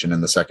manifestation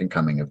and the second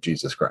coming of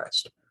Jesus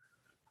Christ."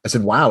 I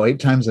said, "Wow, 8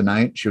 times a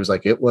night?" She was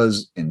like, "It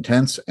was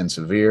intense and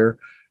severe."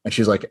 And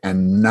she's like,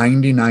 and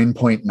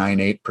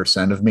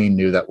 99.98% of me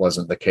knew that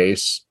wasn't the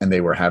case and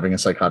they were having a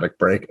psychotic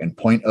break. And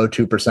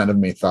 0.02% of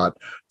me thought,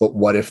 but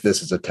what if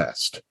this is a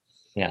test?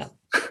 Yeah.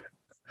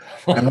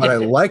 And what I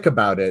like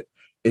about it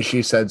is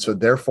she said, so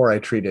therefore I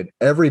treated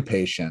every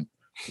patient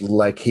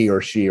like he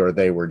or she or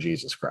they were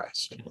Jesus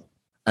Christ.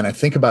 And I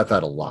think about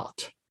that a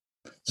lot.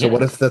 So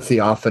what if the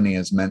theophany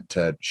is meant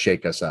to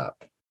shake us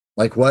up?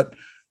 Like what?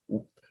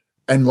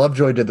 And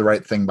Lovejoy did the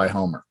right thing by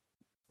Homer.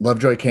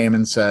 Lovejoy came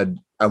and said,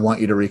 I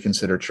want you to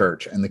reconsider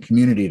church. And the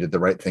community did the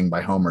right thing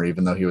by Homer,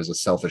 even though he was a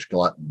selfish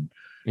glutton.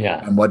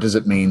 Yeah. And what does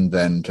it mean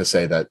then to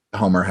say that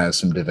Homer has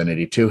some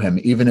divinity to him,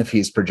 even if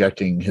he's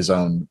projecting his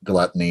own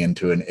gluttony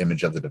into an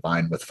image of the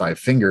divine with 5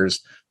 fingers,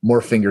 more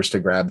fingers to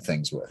grab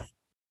things with?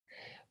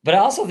 But I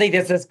also think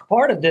that's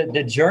part of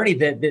the journey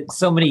that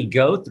so many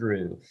go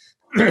through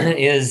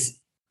is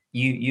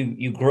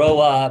you grow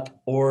up,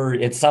 or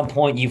at some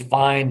point you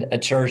find a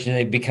church and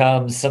it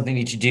becomes something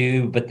that you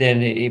do, but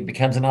then it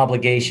becomes an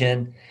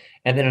obligation.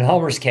 And then in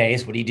Homer's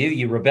case, what do?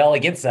 You rebel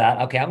against that.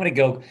 Okay, I'm going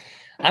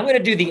to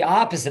do the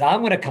opposite.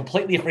 I'm going to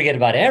completely forget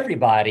about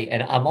everybody,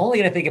 and I'm only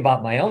going to think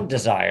about my own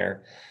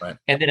desire. Right.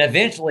 And then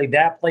eventually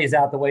that plays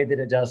out the way that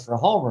it does for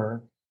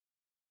Homer.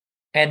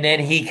 And then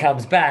he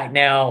comes back.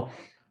 Now,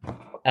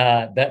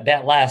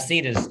 that last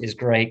scene is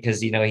great because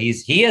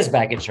he is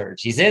back at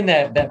church. He's in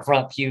that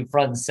front pew,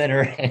 front and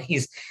center, and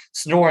he's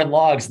snoring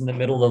logs in the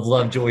middle of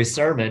Lovejoy's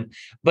sermon.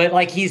 But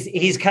like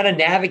he's kind of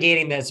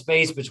navigating that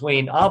space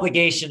between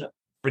obligation,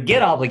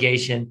 forget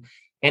obligation,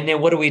 and then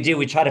what do?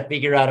 We try to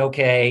figure out,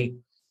 okay,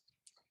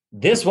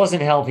 this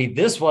wasn't healthy.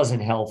 This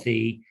wasn't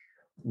healthy.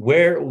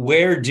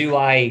 Where do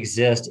I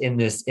exist in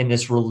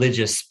this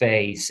religious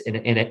space in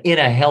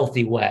a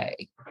healthy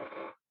way?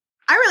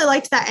 I really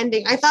liked that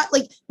ending. I thought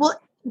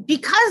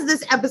because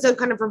this episode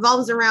kind of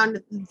revolves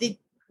around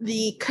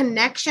the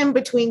connection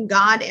between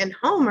God and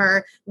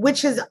Homer,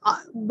 which is,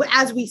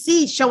 as we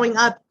see, showing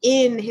up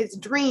in his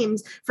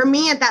dreams. For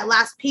me, at that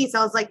last piece,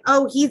 I was like,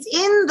 oh, he's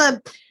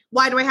in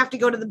why do I have to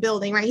go to the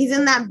building, right? He's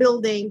in that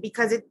building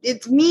because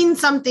it means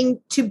something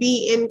to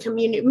be in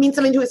community. It means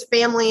something to his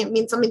family. It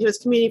means something to his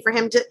community for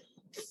him to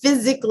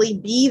physically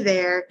be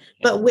there.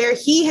 But where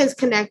he has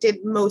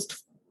connected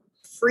most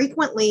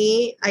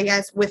frequently, I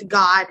guess, with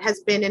God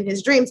has been in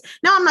his dreams.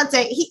 Now, I'm not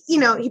saying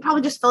he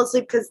probably just fell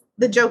asleep because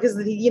the joke is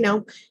that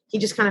he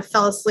just kind of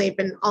fell asleep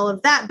and all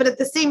of that. But at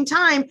the same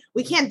time,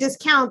 we can't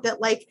discount that,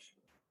 like,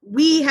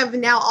 we have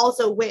now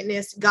also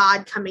witnessed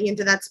God coming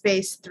into that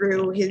space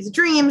through his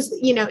dreams,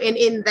 and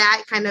in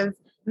that kind of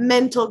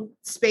mental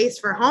space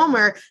for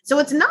Homer. So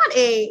it's not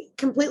a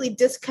completely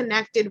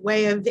disconnected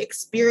way of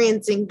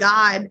experiencing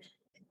God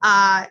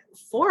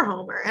for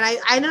Homer. And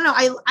I don't know.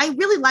 I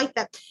really like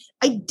that.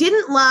 I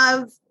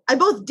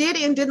both did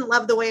and didn't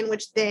love the way in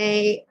which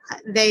they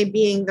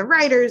being the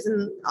writers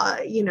and,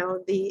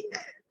 the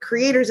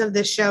creators of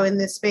this show in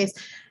this space,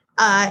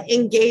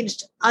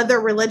 engaged other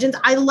religions.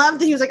 I love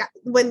that he was like,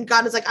 when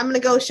God was like, I'm going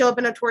to go show up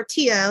in a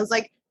tortilla. I was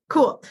like,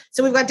 cool.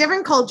 So we've got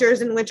different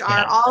cultures in which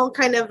are all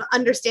kind of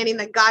understanding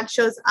that God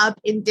shows up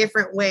in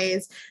different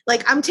ways.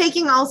 Like, I'm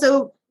taking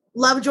also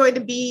Lovejoy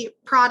to be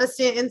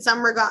Protestant in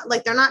some regard,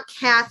 like they're not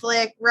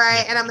Catholic,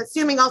 right? And I'm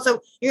assuming also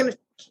you're going to,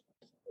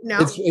 no,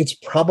 it's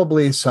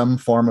probably some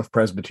form of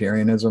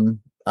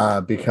Presbyterianism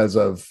because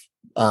of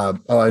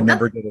I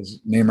never get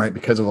his name right,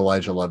 because of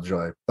Elijah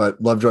Lovejoy. But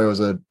Lovejoy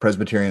was a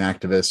Presbyterian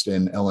activist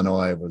in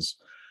Illinois, was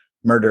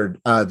murdered.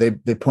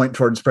 They point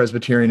towards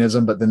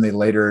Presbyterianism, but then they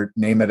later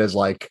name it as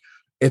like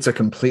it's a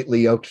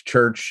completely yoked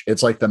church.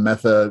 It's like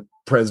the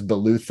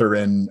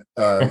Presbylutheran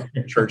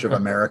Church of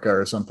America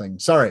or something.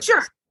 Sorry.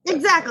 Sure.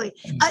 Exactly.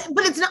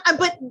 But it's not,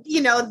 but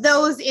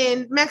those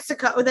in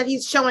Mexico that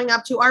he's showing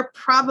up to are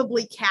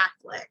probably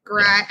Catholic,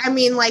 right? I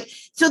mean, like,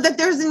 so that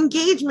there's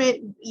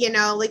engagement,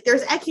 like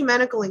there's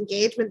ecumenical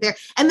engagement there.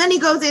 And then he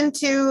goes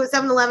into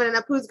 7-Eleven and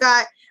Apu's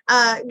got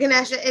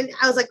Ganesha. And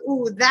I was like,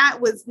 ooh, that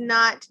was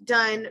not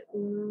done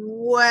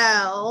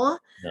well.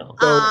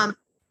 No.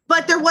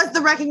 But there was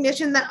the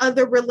recognition that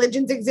other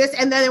religions exist.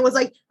 And then it was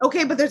like,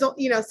 okay, but there's,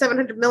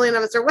 700 million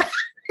of us or whatever.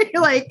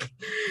 Like,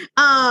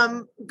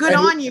 good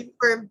on you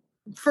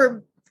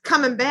for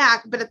coming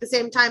back. But at the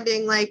same time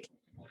being like,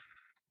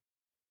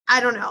 I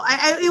don't know.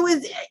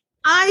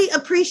 I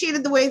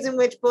appreciated the ways in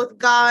which both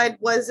God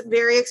was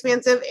very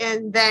expansive.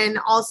 And then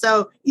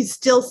also you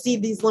still see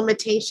these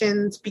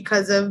limitations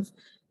because of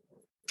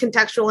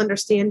contextual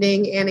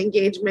understanding and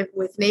engagement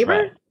with neighbor.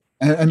 Right.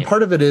 And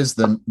part of it is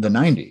the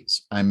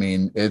 90s. I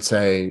mean, it's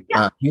Hank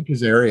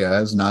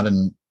Azaria is not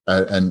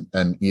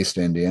an East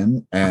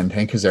Indian, and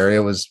Hank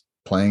Azaria was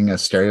playing a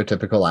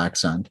stereotypical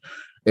accent.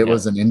 It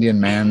was an Indian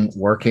man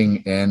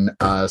working in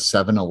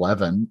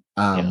 7-Eleven,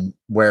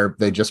 where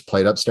they just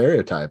played up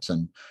stereotypes.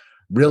 And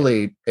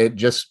really, it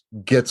just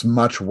gets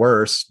much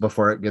worse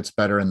before it gets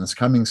better in this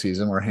coming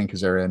season, where Hank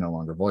Azaria no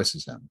longer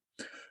voices him.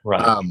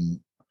 Right.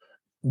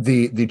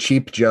 The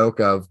cheap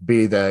joke of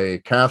be they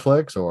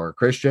Catholics or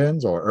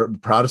Christians or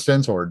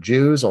Protestants or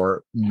Jews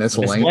or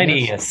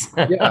miscellaneous.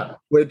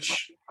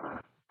 Which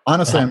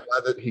honestly, I'm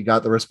glad that he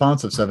got the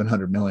response of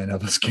 700 million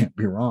of us can't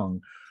be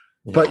wrong.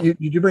 But you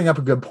do bring up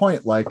a good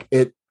point. Like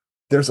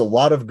there's a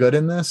lot of good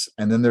in this,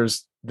 and then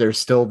there's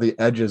still the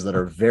edges that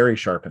are very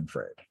sharp and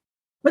frayed.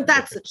 But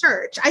that's the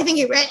church. I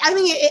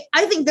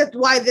think that's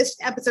why this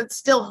episode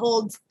still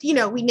holds.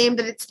 We named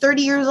it. It's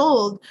 30 years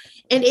old,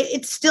 and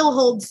it still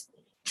holds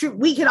true.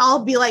 We could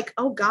all be like,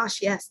 "Oh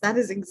gosh, yes, that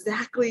is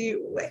exactly."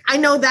 I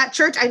know that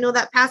church. I know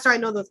that pastor. I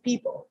know those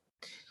people.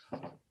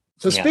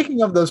 So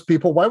speaking of those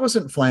people, why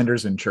wasn't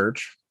Flanders in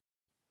church?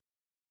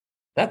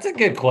 That's a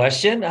good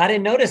question. I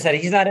didn't notice that.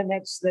 He's not in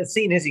that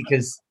scene, is he?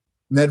 Because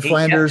Ned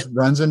Flanders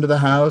runs into the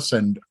house,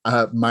 and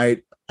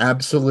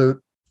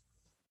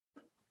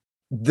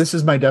this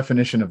is my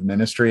definition of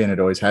ministry, and it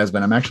always has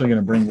been. I'm actually going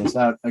to bring this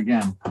out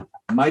again.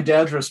 My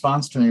dad's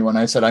response to me when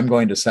I said I'm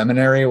going to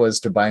seminary was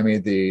to buy me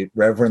the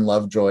Reverend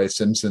Lovejoy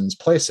Simpson's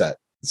playset.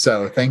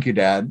 So thank you,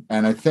 Dad.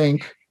 And I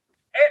think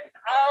it's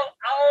all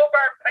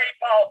over,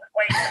 people.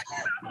 Wait.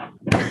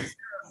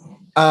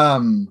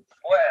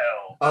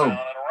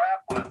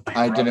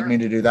 I didn't mean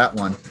to do that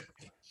one.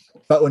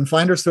 But when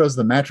Flanders throws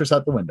the mattress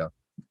out the window,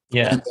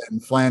 and then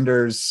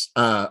Flanders,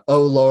 oh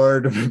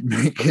Lord,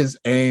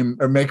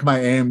 make my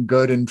aim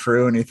good and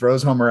true, and he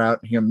throws Homer out,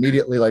 and he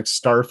immediately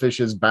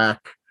starfishes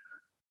back.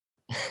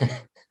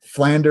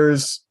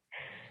 Flanders'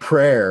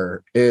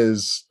 prayer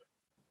is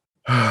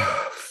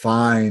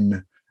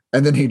fine,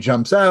 and then he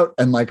jumps out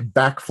and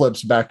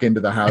backflips back into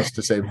the house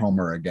to save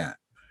Homer again.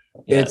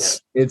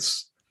 It's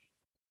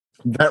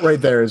that right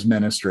there is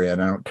ministry,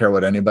 and I don't care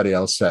what anybody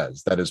else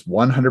says. That is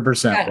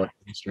 100% what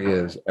ministry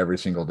is every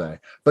single day.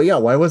 But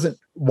why wasn't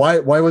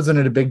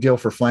it a big deal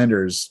for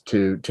Flanders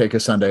to take a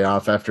Sunday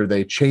off after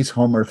they chase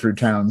Homer through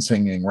town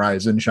singing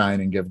 "Rise and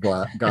Shine" and give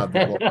God the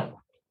glory?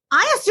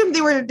 I assumed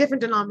they were a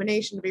different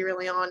denomination, to be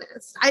really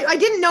honest. I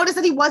didn't notice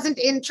that he wasn't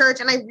in church,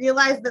 and I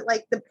realized that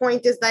the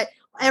point is that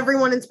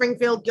everyone in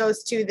Springfield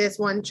goes to this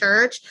one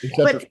church.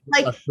 But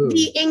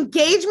the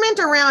engagement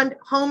around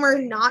Homer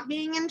not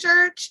being in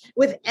church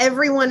with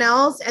everyone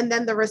else, and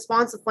then the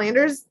response of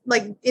Flanders,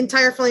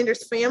 entire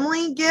Flanders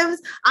family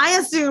gives, I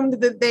assumed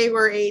that they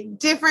were a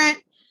different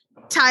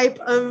type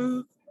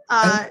of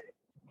and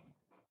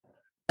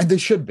they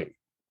should be.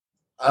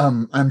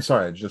 I'm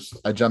sorry,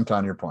 I jumped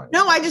on your point.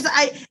 No,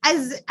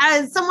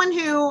 as someone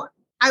who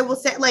I will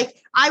say,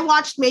 I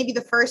watched maybe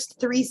the first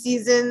 3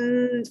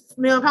 seasons,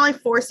 probably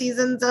 4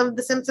 seasons of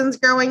The Simpsons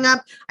growing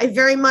up. I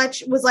very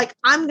much was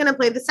I'm going to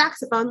play the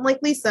saxophone like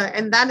Lisa.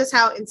 And that is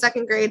how in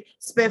 2nd grade,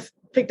 Spiff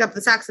picked up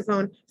the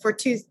saxophone for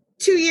two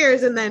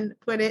years and then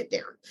put it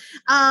down.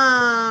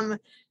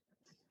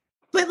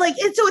 But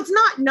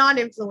it's not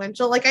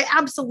influential. I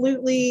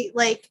absolutely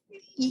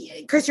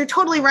Chris, you're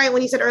totally right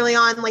when you said early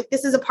on,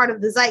 this is a part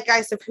of the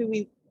zeitgeist of who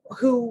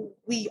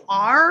we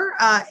are,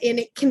 and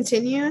it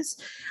continues.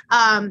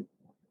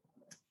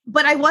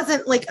 But I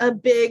wasn't a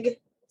big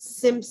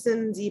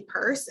Simpsons-y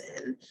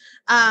person.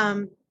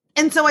 And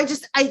so I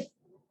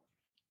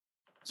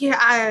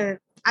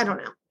don't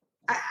know.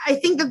 I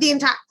think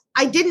that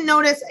I didn't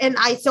notice. And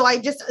so I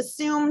just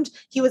assumed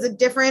he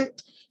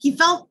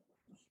felt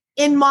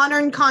in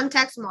modern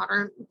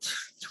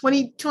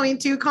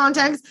 2022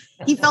 context,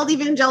 he felt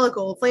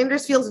evangelical.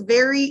 Flanders feels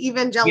very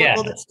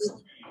evangelical.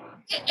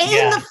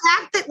 And the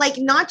fact that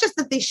not just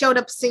that they showed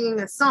up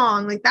singing a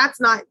song, that's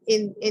not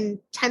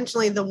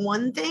intentionally the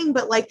one thing,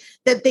 but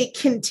that they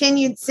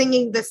continued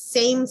singing the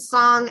same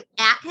song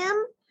at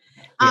him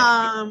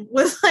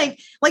was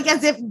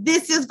as if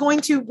this is going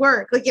to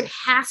work. It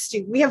has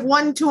to. We have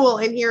one tool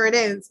and here it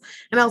is.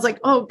 And I was like,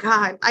 oh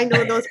God, I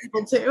know those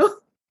people too.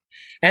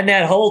 And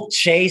that whole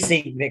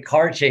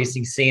car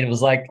chasing scene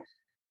was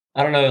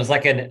I don't know, it was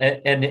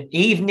an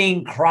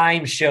evening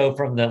crime show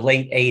from the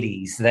late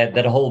 80s,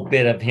 that whole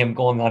bit of him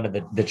going onto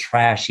the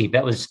trash heap.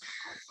 That was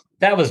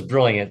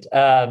brilliant.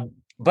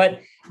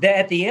 But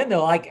at the end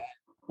though,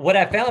 what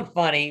I found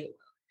funny,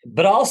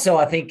 but also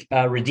I think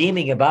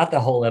redeeming about the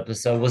whole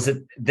episode was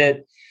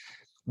that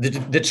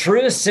the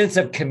truest sense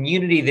of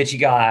community that you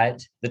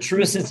got, the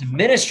truest sense of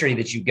ministry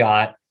that you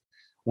got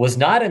was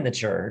not in the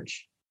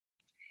church.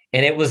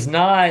 And it was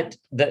not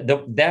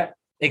that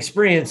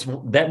experience,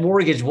 that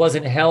mortgage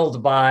wasn't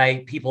held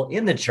by people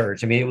in the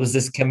church. I mean, it was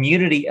this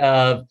community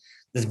of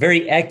this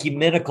very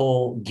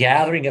ecumenical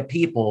gathering of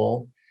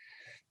people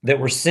that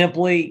were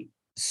simply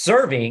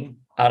serving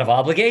out of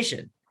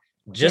obligation,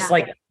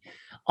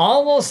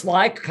 almost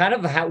kind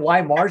of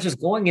why Marge is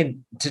going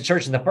into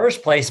church in the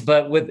first place,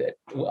 but with a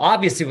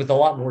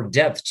lot more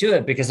depth to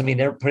it, because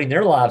they're putting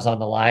their lives on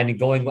the line and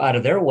going out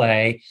of their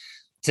way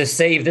to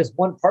save this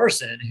one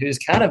person who's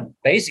kind of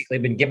basically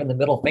been giving the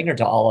middle finger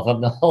to all of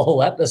them the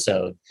whole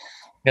episode.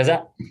 Because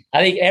I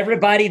think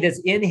everybody that's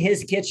in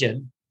his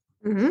kitchen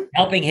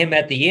helping him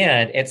at the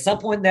end, at some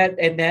point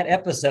in that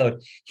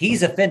episode,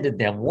 he's offended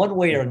them one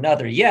way or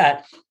another.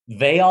 Yet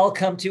they all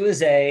come to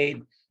his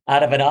aid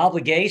out of an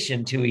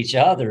obligation to each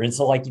other. And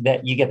so like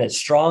that, you get that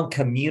strong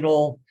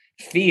communal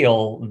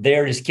feel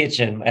there in his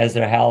kitchen as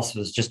their house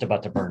was just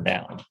about to burn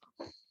down.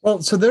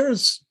 Well, so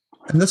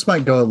and this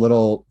might go a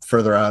little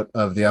further out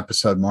of the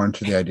episode, more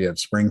into the idea of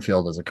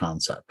Springfield as a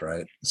concept,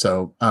 right?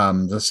 So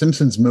the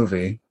Simpsons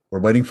movie, we're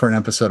waiting for an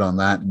episode on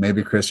that.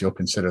 Maybe, Chris, you'll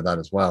consider that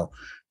as well.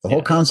 The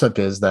whole concept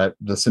is that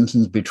the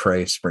Simpsons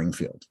betray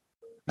Springfield,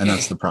 and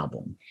that's the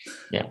problem.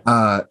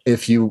 Yeah.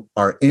 If you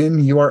are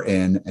in, you are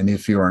in, and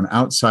if you are an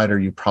outsider,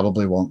 you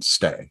probably won't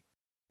stay.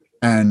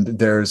 And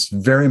there's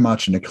very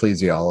much an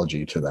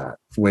ecclesiology to that,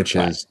 which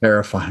is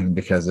terrifying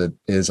because it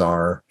is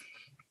our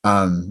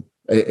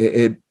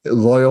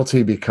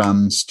loyalty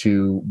becomes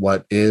to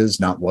what is,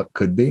 not what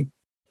could be.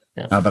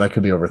 Yeah. But I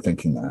could be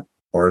overthinking that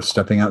or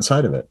stepping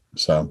outside of it.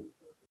 So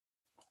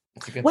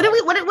what are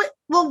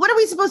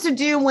we supposed to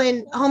do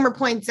when Homer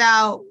points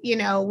out,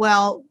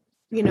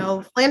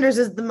 Flanders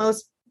is the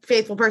most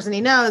faithful person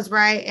he knows,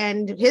 right?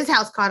 And his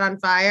house caught on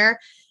fire.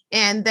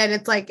 And then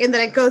it's like, and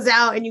then it goes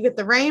out and you get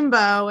the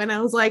rainbow. And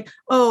I was like,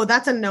 oh,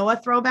 that's a Noah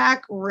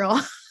throwback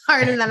real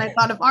hard. And then I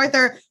thought of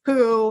Arthur,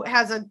 who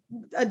has a deep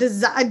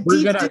desire.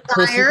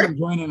 Chris, you can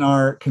join in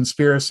our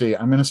conspiracy.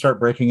 I'm going to start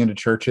breaking into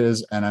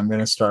churches and I'm going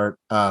to start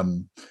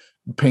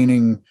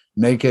painting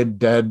naked,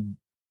 dead,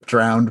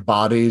 drowned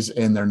bodies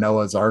in their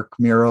Noah's Ark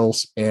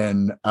murals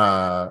in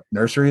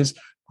nurseries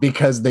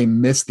because they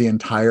missed the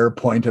entire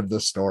point of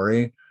the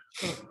story.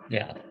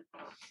 Yeah.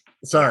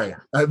 Sorry.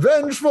 A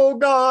vengeful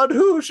God,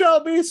 who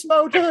shall be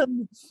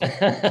smoten?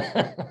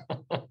 But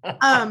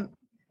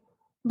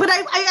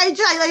I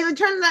turned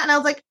to that and I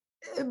was like,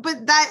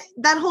 but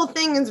that whole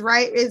thing is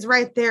right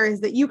there,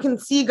 is that you can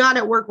see God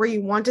at work where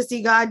you want to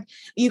see God.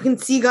 You can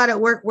see God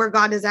at work where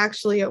God is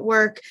actually at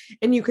work,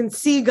 and you can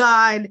see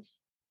God.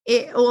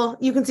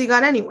 You can see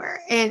God anywhere,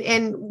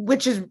 and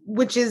which is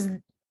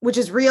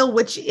real,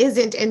 which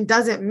isn't, and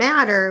doesn't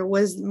matter,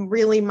 was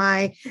really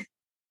my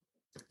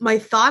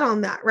thought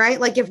on that, right?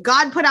 Like if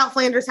God put out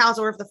Flanders House,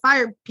 or if the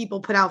fire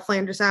people put out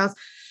Flanders House,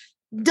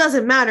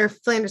 doesn't matter if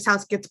Flanders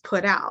House gets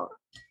put out.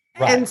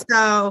 Right. And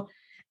so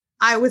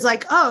I was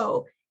like,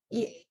 oh,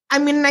 I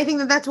mean, and I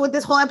think that's what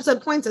this whole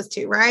episode points us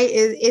to, right?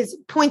 Is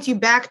points you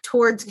back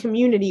towards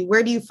community.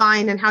 Where do you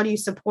find and how do you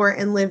support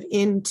and live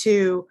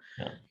into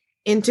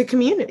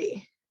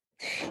community?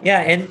 Yeah.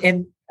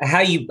 And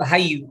how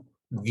you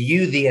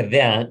view the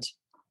event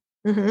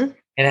and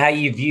how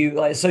you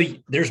view, so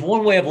there's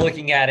one way of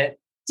looking at it.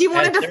 Do you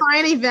want to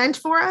define event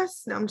for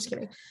us? No, I'm just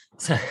kidding.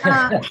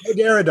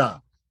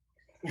 Derrida.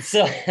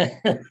 So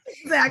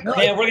exactly.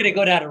 Man, we're gonna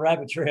go down a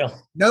rabbit trail.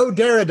 No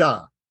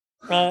Derrida.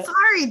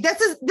 Sorry,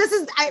 this is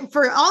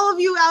for all of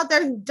you out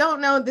there who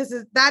don't know,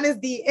 that is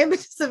the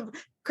impetus of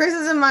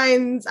Chris's and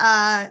mine's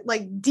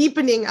like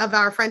deepening of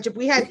our friendship.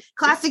 We had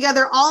class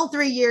together all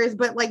 3 years,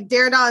 but like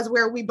Derrida is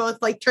where we both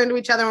like turned to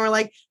each other and we're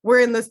like, we're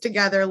in this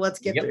together. Let's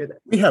get through this.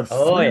 We have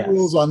three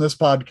rules on this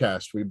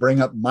podcast. We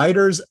bring up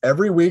miters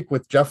every week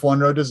with Jeff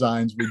Wonroe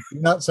Designs. We do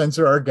not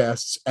censor our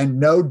guests, and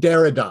no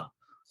Derrida.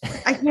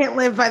 I can't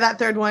live by that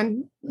third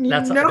one.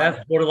 That's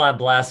borderline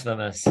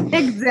blasphemous.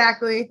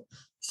 Exactly.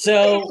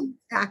 So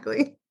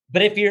exactly.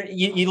 But if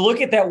you look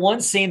at that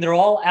one scene, they're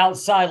all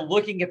outside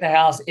looking at the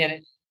house,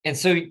 and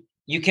so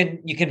you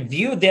can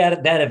view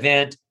that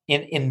event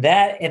in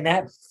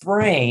that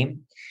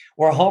frame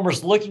where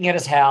Homer's looking at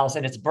his house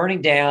and it's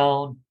burning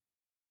down,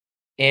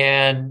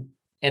 and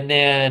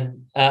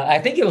then I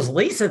think it was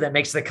Lisa that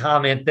makes the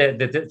comment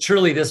that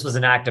truly this was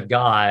an act of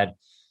God.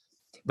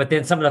 But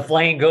then some of the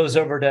flame goes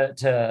over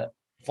to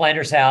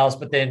Flanders' house,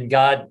 but then it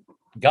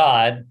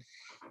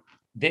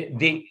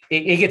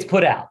gets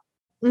put out.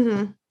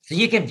 Mm-hmm. So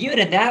you can view it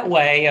in that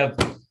way of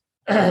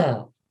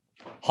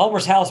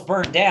Homer's house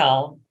burned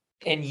down,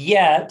 and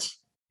yet,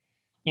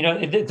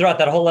 throughout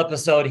that whole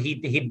episode,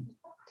 he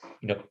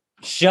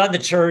shunned the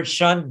church,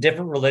 shunned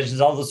different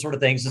religions, all those sort of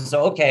things. And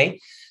so, okay,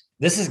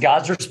 this is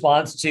God's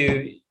response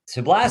to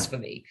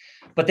blasphemy.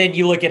 But then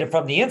you look at it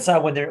from the inside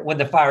when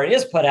the fire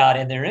is put out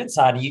and they're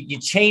inside, you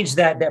change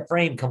that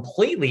frame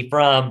completely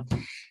from,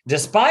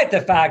 despite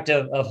the fact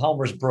of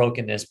Homer's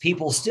brokenness,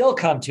 people still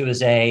come to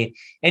his aid.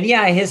 And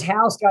yeah, his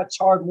house got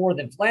charred more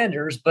than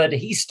Flanders, but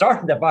he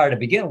started the fire to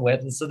begin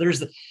with. And so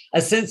there's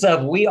a sense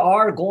of we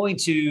are going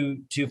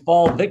to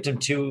fall victim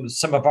to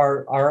some of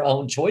our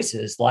own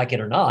choices, like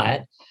it or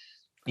not.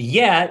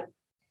 Yet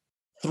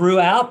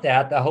throughout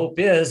that, the hope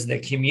is the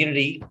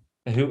community,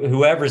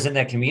 whoever's in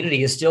that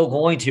community, is still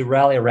going to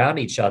rally around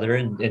each other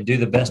and do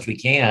the best we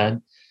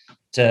can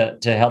to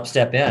help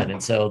step in. And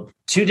so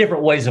two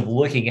different ways of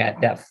looking at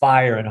that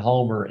fire and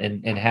Homer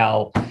and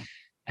how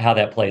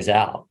that plays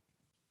out.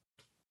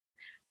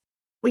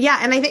 Well, yeah.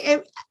 And I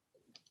think,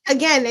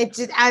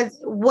 it's as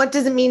what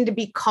does it mean to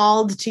be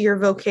called to your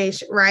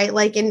vocation, right?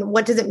 Like, and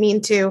what does it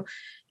mean to,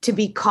 to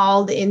be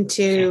called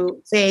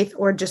into faith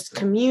or just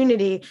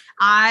community.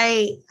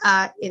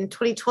 In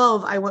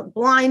 2012, I went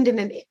blind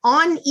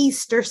on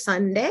Easter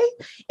Sunday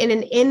in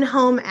an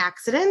in-home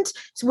accident,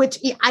 which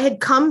I had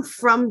come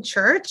from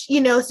church,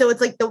 so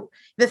it's like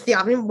the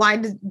theophany, why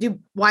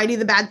do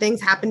the bad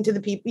things happen to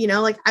the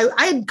people? Like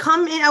I had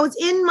come in, I was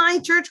in my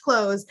church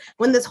clothes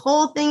when this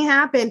whole thing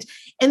happened.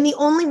 And the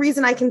only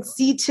reason I can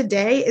see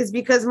today is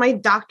because my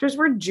doctors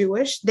were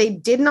Jewish. They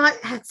did not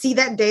see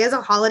that day as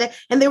a holiday.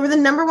 And they were the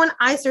number one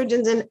eye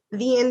surgeons in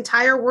the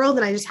entire world.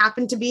 And I just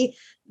happened to be,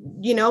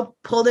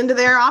 pulled into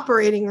their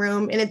operating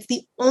room. And it's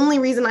the only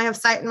reason I have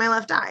sight in my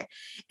left eye.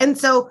 And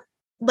so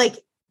like,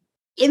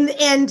 in the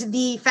end,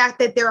 the fact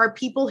that there are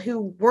people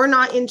who were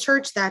not in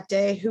church that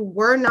day, who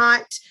were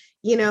not,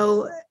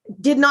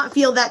 did not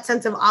feel that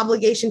sense of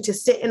obligation to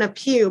sit in a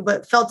pew,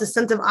 but felt a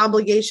sense of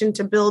obligation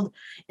to build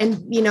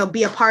and,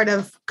 be a part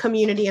of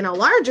community in a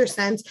larger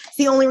sense. It's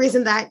the only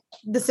reason that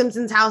the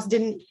Simpsons house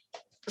didn't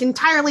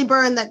entirely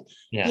burn, that,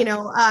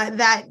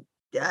 that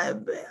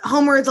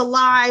Homer is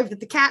alive, that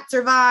the cat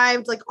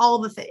survived, like all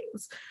the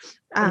things.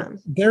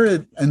 There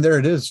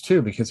it is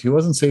too, because he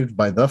wasn't saved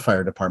by the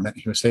fire department.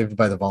 He was saved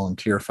by the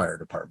volunteer fire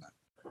department.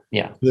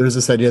 Yeah. There's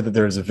this idea that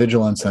there is a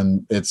vigilance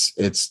and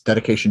it's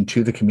dedication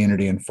to the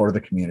community and for the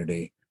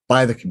community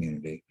by the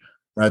community,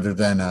 rather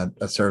than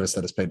a service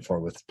that is paid for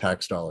with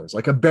tax dollars,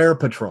 like a bear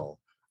patrol.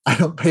 I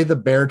don't pay the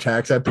bear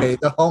tax. I pay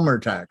the Homer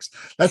tax.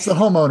 That's the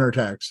homeowner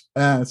tax.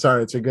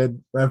 Sorry, it's a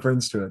good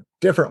reference to a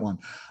different one.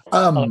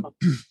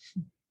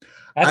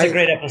 That's a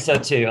great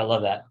episode too. I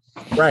love that.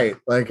 Right.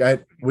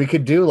 Like we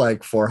could do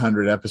like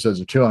 400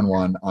 episodes of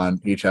 2-on-1 on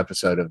each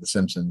episode of The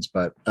Simpsons,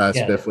 but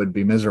Spiff would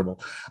be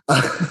miserable.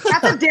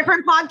 That's a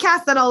different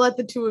podcast that I'll let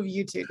the two of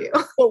you two do.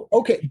 Oh,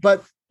 okay.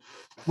 But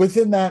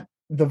within that,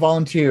 the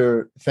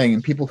volunteer thing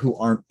and people who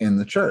aren't in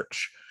the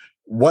church,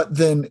 what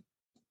then?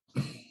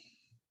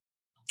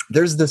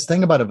 There's this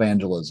thing about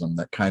evangelism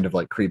that kind of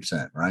like creeps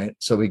in, right?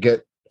 So we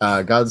get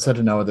God said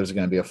to Noah, there's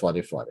going to be a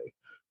floody.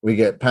 We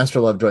get Pastor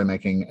Lovejoy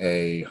making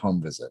a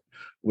home visit.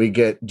 We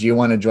get, do you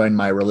want to join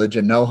my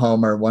religion? No,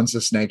 Homer. Once a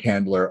snake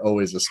handler,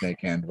 always a snake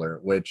handler,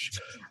 which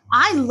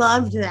I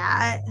loved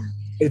that.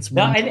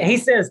 And he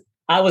says,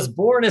 I was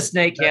born a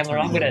snake handler.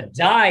 I'm going to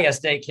die a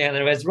snake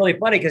handler. It's really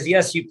funny because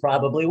yes, you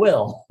probably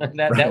will.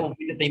 That will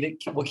be the thing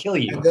that will kill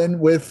you. And then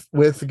with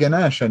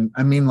Ganesh, and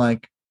I mean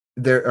like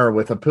there are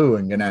with Apu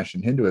and Ganesh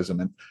in Hinduism.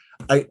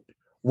 And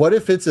what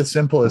if it's as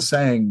simple as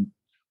saying,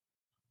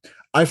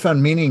 I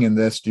found meaning in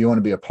this. Do you want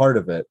to be a part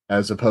of it?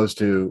 As opposed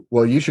to,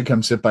 well, you should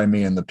come sit by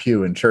me in the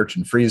pew in church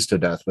and freeze to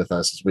death with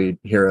us as we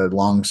hear a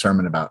long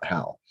sermon about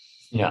hell.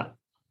 Yeah.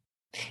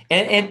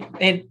 And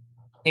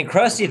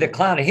Krusty the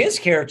Clown, his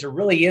character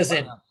really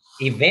isn't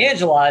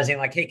evangelizing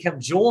like, hey,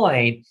 come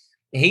join.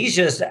 He's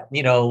just,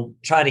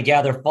 trying to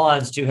gather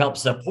funds to help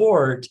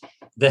support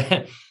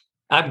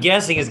I'm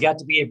guessing has got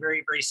to be a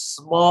very, very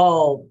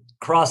small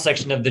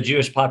cross-section of the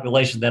Jewish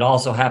population that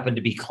also happen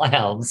to be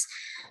clowns.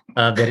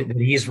 That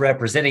he's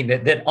representing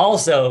that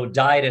also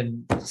died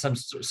in some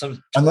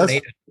unless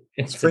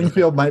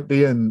Springfield might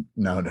be in.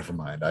 No, never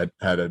mind. I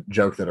had a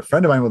joke that a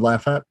friend of mine would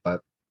laugh at,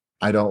 but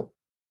I don't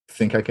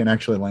think I can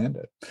actually land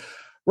it.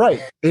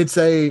 Right.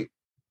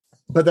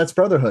 But that's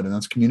brotherhood and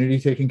that's community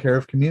taking care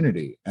of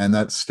community. And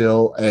that's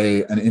still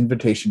an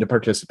invitation to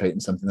participate in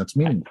something that's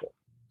meaningful.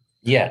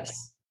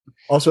 Yes.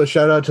 Also, a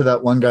shout out to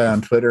that one guy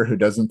on Twitter who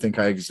doesn't think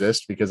I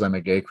exist because I'm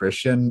a gay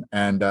Christian.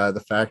 And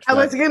the fact I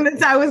was gonna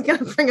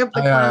bring up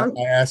the clown.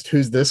 I asked,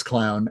 who's this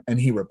clown? And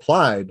he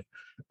replied,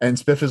 and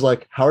Spiff is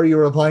like, how are you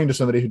replying to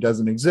somebody who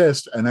doesn't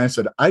exist? And I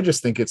said, I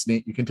just think it's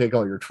neat. You can take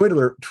all your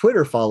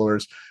Twitter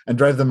followers and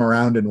drive them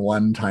around in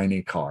one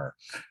tiny car,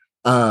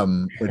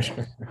 which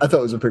I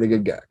thought was a pretty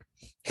good gag.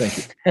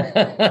 Thank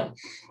you.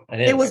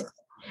 It was,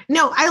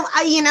 no,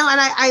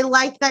 I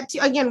like that too.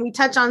 Again, we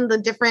touch on the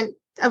different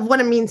of what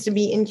it means to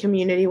be in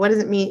community. What does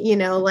it mean?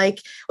 What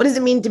does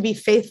it mean to be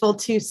faithful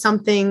to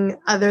something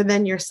other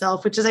than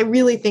yourself? Which is, I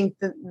really think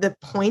that the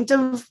point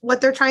of what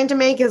they're trying to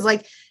make is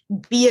like,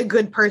 be a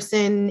good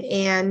person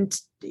and,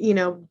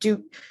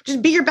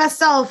 just be your best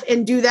self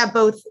and do that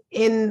both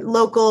in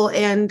local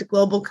and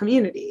global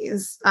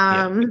communities.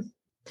 And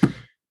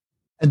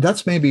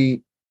that's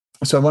maybe,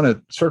 so I want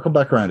to circle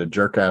back around to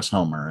jerk ass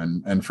Homer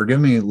and forgive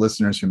me,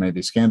 listeners who may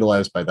be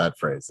scandalized by that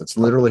phrase. That's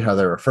literally how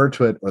they refer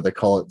to it, or they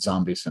call it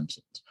zombie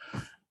Simpsons.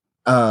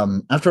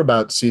 After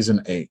about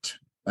season 8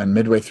 and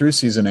midway through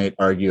season 8,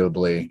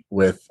 arguably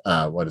with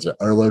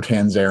Erlo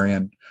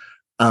Tanzarian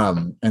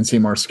and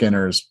Seymour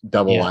Skinner's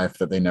double life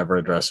that they never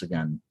address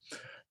again.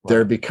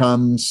 There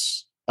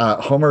becomes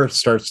Homer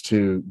starts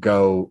to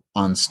go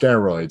on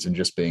steroids and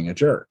just being a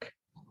jerk.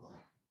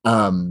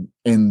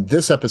 In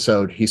this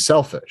episode, he's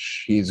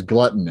selfish, he's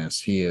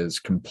gluttonous, he is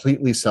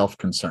completely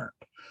self-concerned,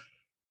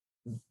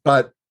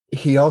 but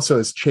he also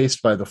is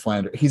chased by the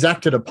Flanders. He's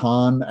acted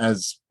upon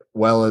as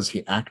well as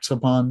he acts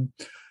upon,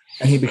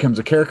 and he becomes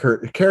a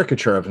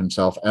caricature of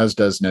himself, as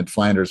does Ned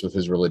Flanders with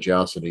his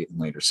religiosity in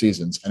later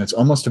seasons. And it's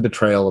almost a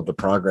betrayal of the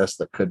progress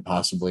that could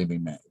possibly be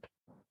made.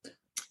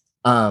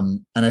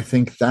 And I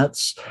think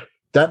that's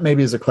that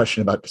maybe is a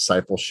question about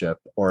discipleship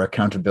or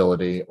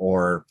accountability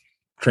or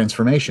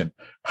transformation.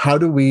 How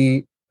do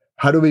we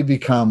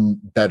become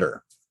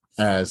better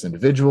as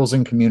individuals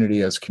in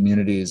community, as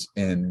communities,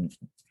 in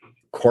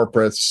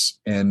corporates,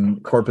 in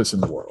corpus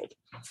in the world?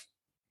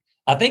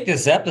 I think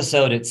this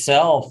episode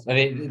itself, I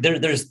mean,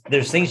 there's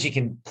things you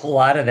can pull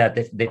out of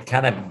that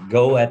kind of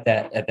go at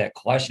that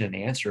question and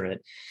answer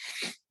it.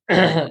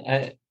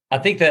 I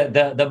think that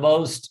the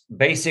most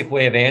basic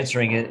way of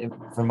answering it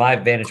from my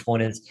vantage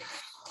point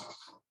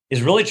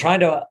is really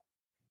trying to,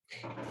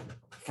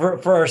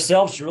 for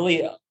ourselves, to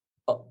really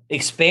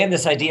expand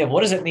this idea of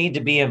what does it mean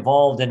to be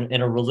involved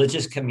in a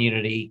religious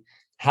community?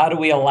 How do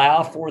we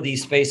allow for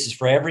these spaces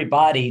for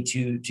everybody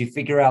to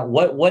figure out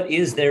what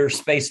is their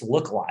space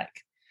look like?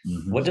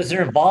 Mm-hmm. What does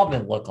their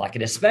involvement look like?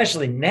 And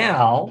especially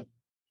now,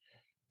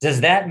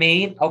 does that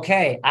mean,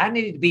 okay, I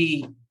need to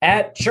be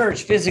at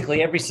church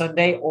physically every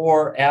Sunday,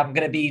 or I'm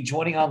going to be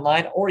joining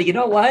online, or you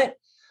know what?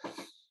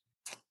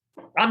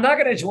 I'm not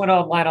going to join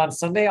online on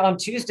Sunday. On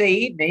Tuesday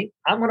evening,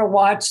 I'm going to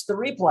watch the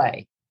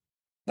replay,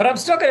 but I'm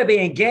still going to be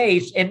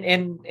engaged.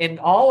 And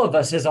all of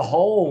us as a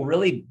whole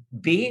really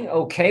being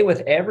okay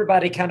with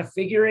everybody kind of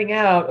figuring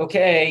out,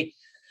 okay,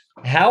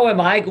 how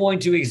am I going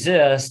to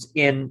exist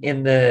in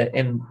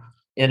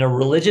a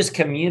religious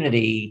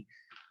community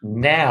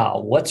now?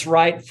 What's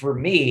right for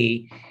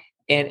me?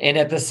 And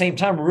at the same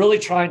time, really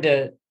trying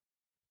to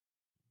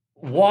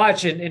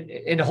watch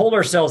and hold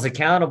ourselves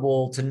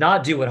accountable to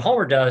not do what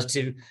Homer does,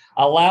 to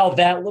allow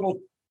that little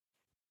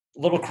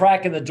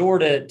crack in the door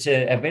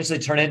to eventually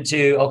turn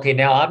into, okay,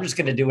 now I'm just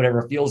going to do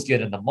whatever feels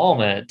good in the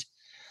moment.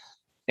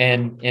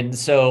 And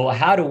so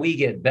how do we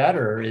get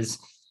better is,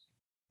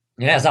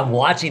 as I'm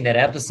watching that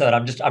episode,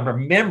 I'm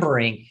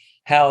remembering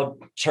how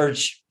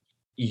church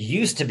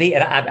used to be.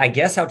 And I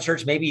guess how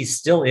church maybe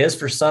still is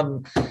for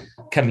some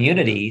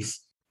communities.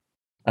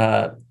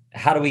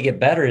 How do we get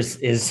better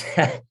is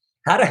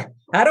how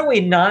do we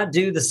not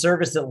do the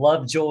service that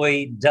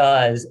Lovejoy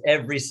does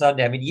every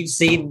Sunday? I mean, if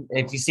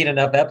you've seen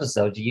enough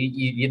episodes,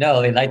 you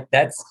know, like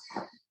that's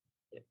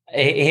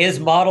his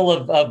model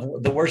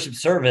of the worship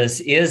service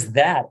is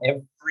that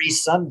every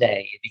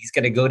Sunday he's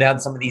going to go down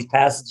some of these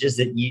passages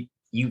that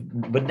you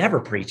would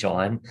never preach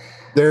on.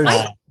 There's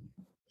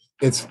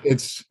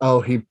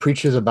he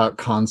preaches about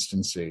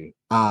constancy.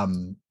 Well,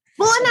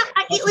 and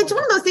it's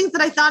one of those things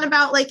that I thought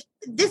about, like,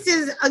 this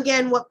is,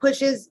 again, what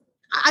pushes,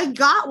 I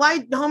got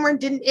why Homer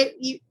didn't,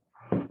 okay,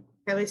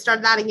 we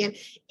started that again.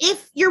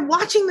 If you're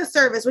watching the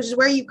service, which is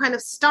where you kind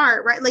of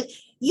start, right? Like,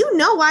 you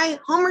know why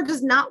Homer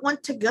does not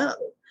want to go,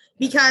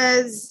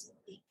 because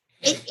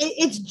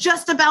it's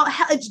just about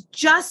how, it's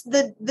just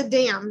the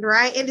damned,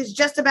 right? It is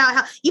just about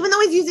how, even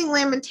though he's using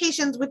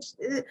Lamentations, which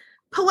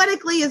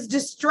poetically is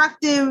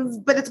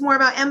destructive, but it's more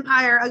about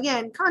empire,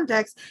 again,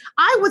 context.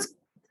 I was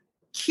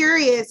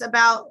curious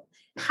about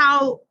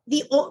how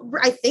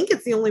I think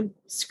it's the only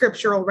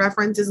scriptural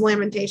reference is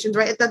Lamentations,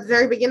 right at the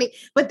very beginning,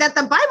 but that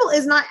the Bible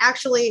is not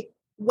actually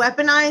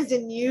weaponized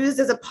and used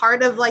as a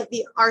part of like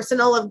the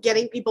arsenal of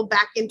getting people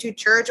back into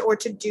church or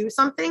to do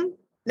something.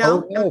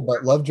 No,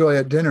 but Lovejoy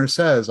at dinner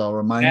says, I'll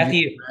remind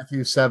you,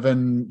 Matthew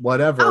 7,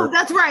 whatever. Oh,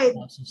 that's right.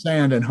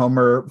 Sand, and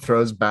Homer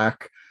throws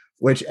back,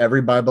 which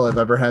every Bible I've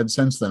ever had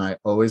since then, I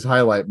always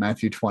highlight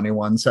Matthew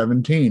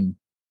 21:17.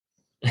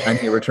 And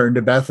he returned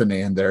to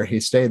Bethany, and there he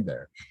stayed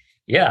there.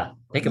 Yeah,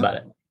 think about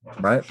it.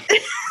 Right.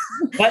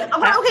 But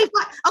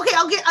okay,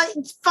 I'll get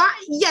fine.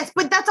 Yes,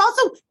 but that's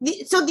also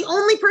so the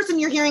only person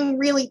you're hearing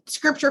really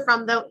scripture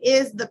from, though,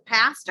 is the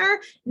pastor,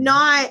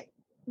 not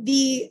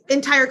the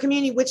entire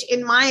community, which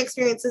in my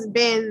experience has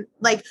been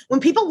like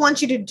when people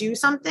want you to do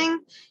something,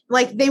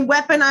 like they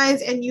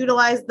weaponize and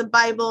utilize the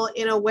Bible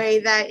in a way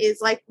that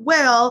is like,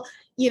 well,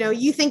 you know,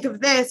 you think of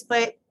this,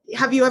 but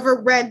have you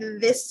ever read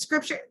this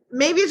scripture?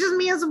 Maybe it's just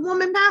me as a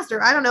woman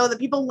pastor. I don't know, that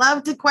people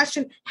love to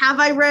question, have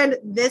I read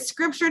this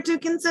scripture to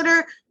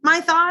consider my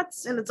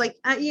thoughts? And it's like,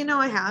 you know,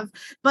 I have,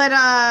 but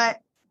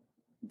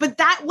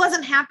that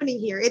wasn't happening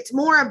here. It's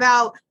more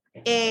about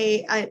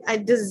a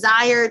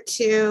desire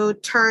to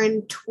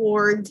turn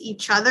towards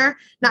each other,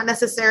 not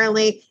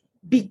necessarily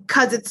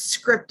because it's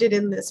scripted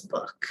in this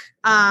book.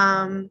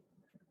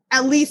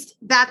 At least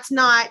that's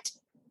not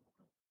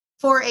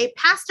for a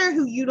pastor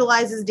who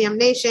utilizes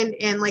damnation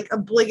and like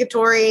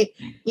obligatory,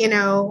 you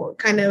know,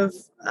 kind of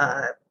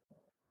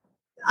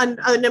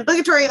an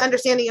obligatory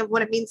understanding of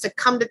what it means to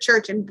come to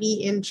church and be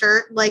in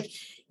church. Like,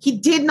 he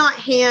did not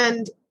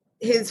hand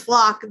his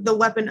flock the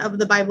weapon of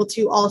the Bible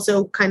to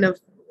also kind of,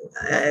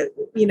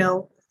 you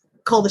know,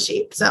 cull the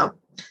sheep. So,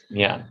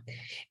 yeah.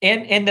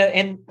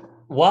 And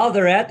while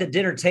they're at the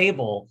dinner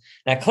table,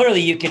 now clearly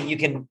you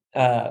can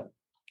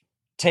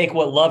take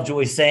what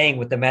Lovejoy's saying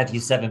with the Matthew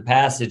 7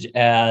 passage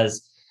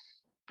as,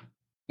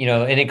 you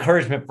know, an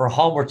encouragement for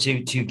Homer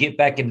to get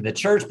back into the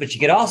church, but you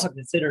could also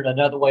consider it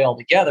another way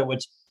altogether,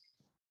 which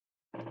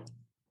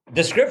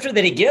the scripture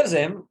that he gives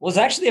him was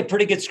actually a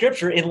pretty good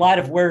scripture in light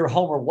of where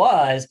Homer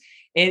was.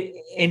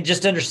 And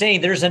just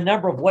understanding there's a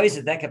number of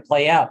ways that could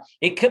play out.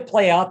 It could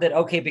play out that,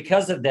 okay,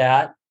 because of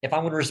that, if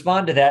I'm going to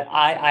respond to that,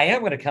 I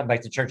am going to come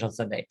back to church on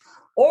Sunday.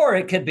 Or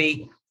it could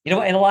be,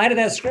 in light of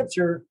that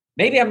scripture,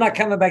 maybe I'm not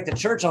coming back to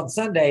church on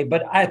Sunday,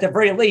 but at the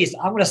very least,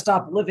 I'm going to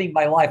stop living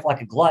my life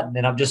like a glutton,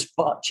 and I'm just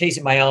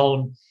chasing my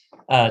own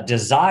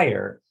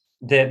desire.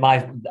 That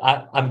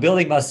I'm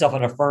building myself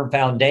on a firm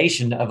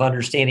foundation of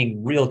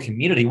understanding real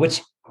community, which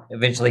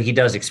eventually he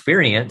does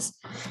experience.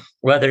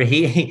 Whether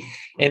he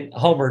and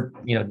Homer,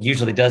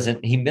 usually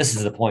doesn't. He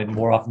misses the point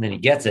more often than he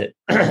gets it.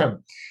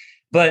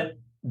 But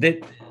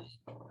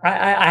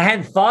I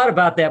hadn't thought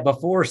about that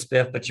before,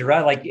 Spiff. But you're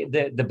right. Like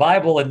the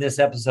Bible in this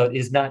episode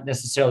is not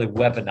necessarily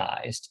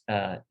weaponized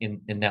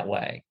in that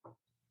way,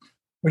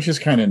 which is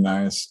kind of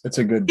nice. It's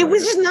a good. It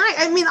was just nice.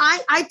 I mean,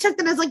 I took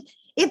that as like,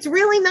 it's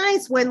really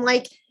nice when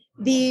like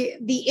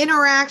the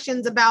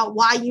interactions about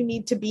why you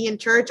need to be in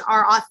church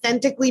are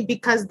authentically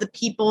because the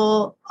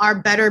people are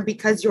better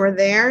because you're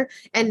there,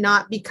 and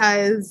not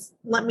because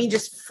let me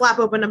just flap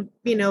open a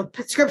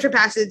scripture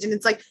passage and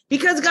it's like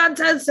because God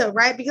says so,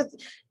 right? Because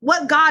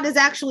what God is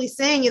actually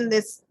saying in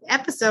this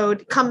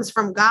episode comes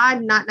from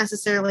God, not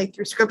necessarily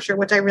through scripture,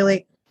 which I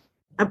really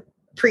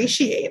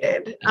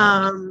appreciated.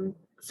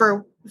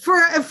 For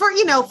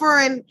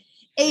an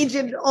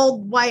aged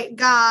old white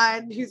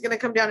God who's going to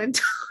come down and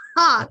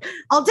talk,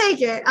 I'll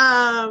take it.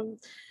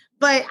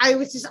 But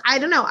I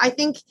don't know. I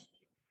think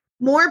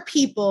more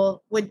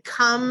people would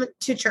come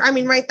to church. I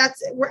mean, right.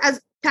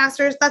 As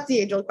pastors, that's the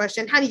age old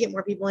question. How do you get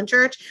more people in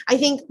church? I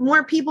think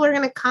more people are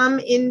going to come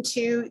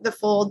into the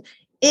fold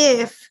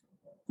if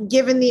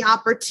given the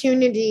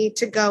opportunity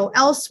to go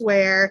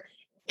elsewhere,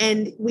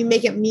 and we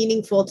make it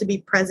meaningful to be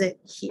present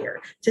here,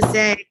 to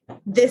say,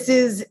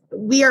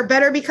 we are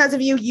better because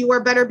of you. You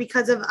are better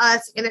because of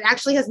us. And it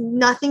actually has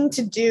nothing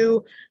to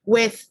do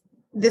with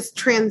this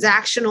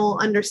transactional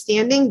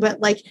understanding, but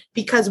like,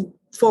 because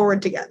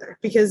forward together,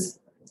 because,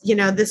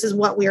 this is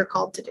what we are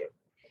called to do.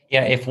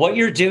 Yeah. If what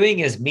you're doing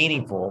is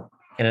meaningful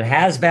and it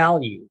has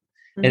value,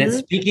 and it's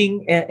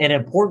speaking an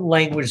important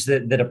language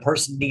that a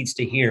person needs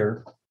to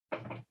hear,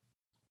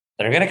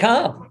 they're going to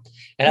come.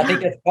 And I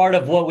think that's part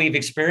of what we've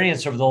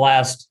experienced over the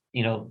last,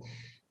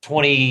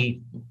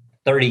 20,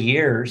 30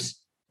 years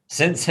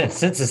since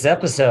this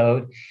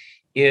episode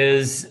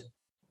is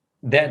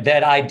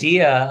that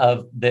idea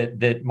of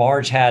that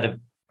Marge had of,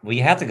 well,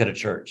 you have to go to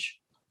church.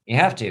 You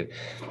have to,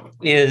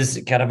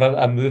 is kind of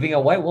a moving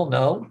away. Well,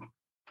 no,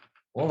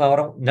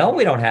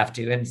 we don't have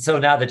to. And so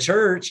now the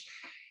church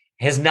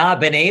has not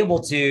been able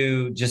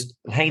to just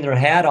hang their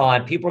hat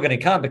on people are going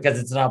to come because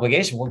it's an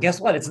obligation. Well, guess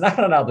what? It's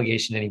not an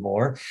obligation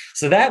anymore.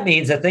 So that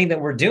means the thing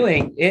that we're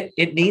doing,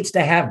 it needs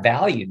to have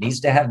value, needs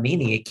to have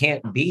meaning. It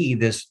can't be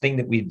this thing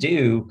that we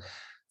do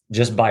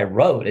just by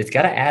rote. It's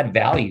got to add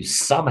value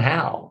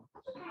somehow.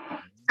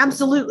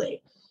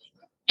 Absolutely.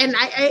 And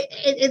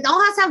it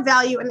all has to have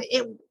value, and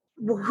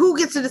who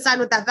gets to decide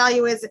what that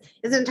value is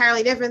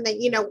entirely different.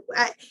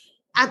 That,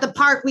 at the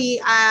park,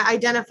 we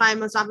identify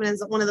most often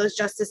as one of those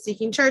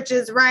justice-seeking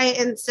churches, right?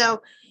 And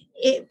so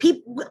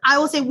I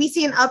will say we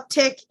see an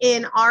uptick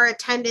in our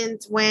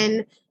attendance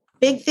when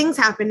big things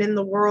happen in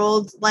the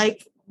world,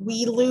 like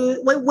when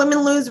women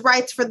lose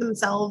rights for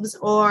themselves,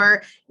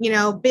 or,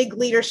 big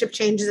leadership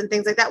changes and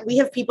things like that. We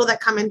have people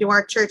that come into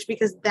our church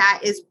because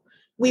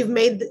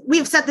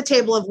we've set the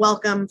table of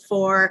welcome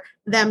for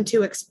them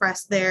to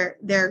express their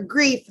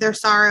grief, their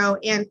sorrow,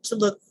 and to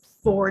look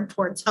forward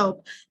towards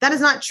hope. That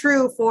is not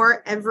true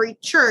for every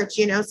church.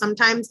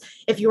 Sometimes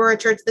if you are a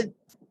church that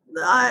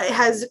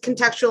has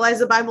contextualized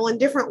the Bible in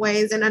different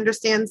ways and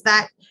understands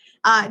that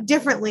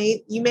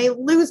differently, you may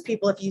lose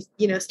people if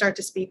you start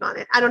to speak on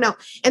it. I don't know.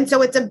 And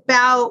so it's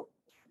about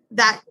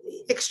that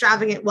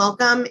extravagant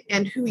welcome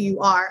and who you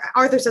are.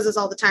 Arthur says this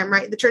all the time,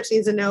 right? The church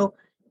needs to know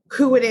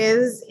who it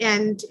is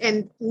and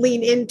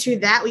lean into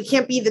that. We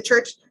can't be the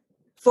church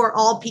for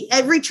all people.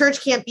 Every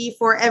church can't be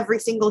for every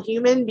single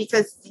human,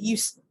 because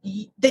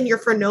then you're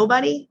for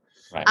nobody.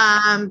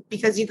 Right.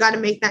 Because you've got to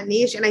make that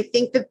niche. And I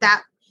think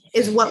that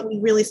is what we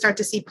really start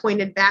to see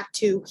pointed back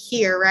to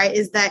here, right?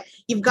 Is that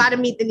you've got to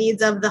meet the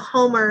needs of the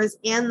Homers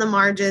and the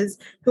Marges,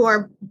 who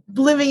are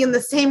living in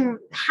the same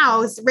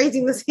house,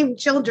 raising the same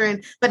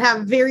children, but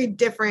have very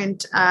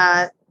different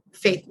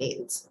faith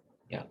needs.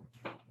 Yeah.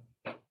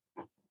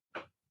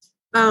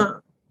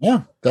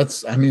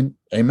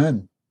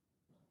 Amen.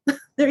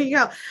 There you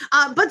go.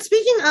 But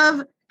speaking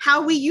of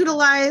how we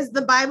utilize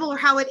the Bible, or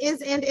how it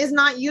is and is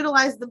not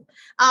utilized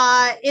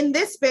in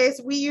this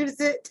space, we use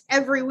it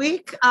every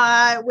week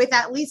with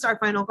at least our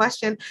final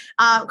question.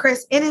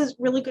 Chris, it is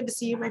really good to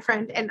see you, my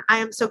friend, and I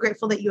am so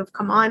grateful that you have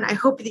come on. I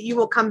hope that you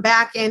will come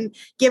back and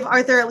give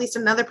Arthur at least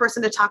another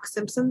person to talk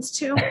Simpsons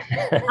to.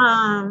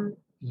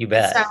 You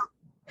bet. So,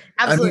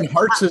 absolutely.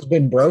 Hearts has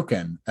been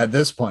broken at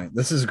this point.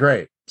 This is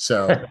great.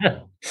 So,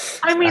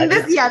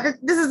 this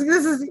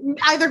is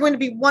either going to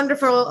be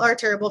wonderful or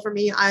terrible for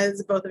me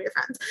as both of your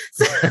friends.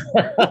 So,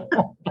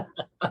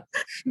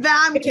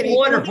 I'm kidding.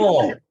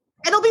 Wonderful.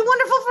 It'll be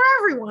wonderful for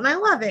everyone. I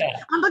love it.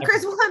 Yeah. But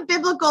Chris, what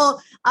biblical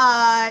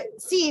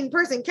scene,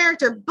 person,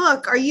 character,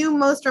 book are you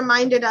most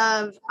reminded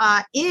of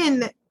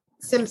in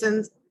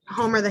Simpsons,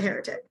 Homer the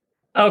Heretic?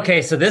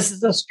 Okay, so this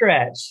is a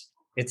stretch.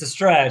 It's a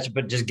stretch,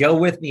 but just go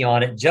with me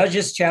on it.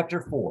 Judges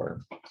chapter 4.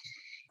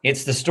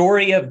 It's the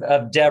story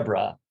of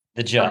Deborah,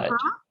 the judge,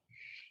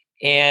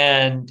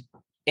 and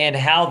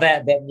how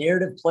that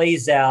narrative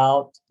plays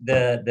out.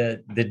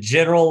 The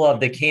general of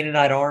the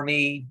Canaanite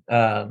army,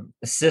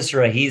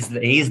 Sisera, he's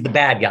the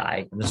bad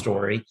guy in the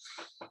story,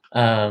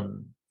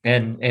 and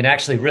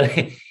actually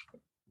really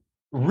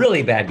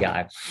really bad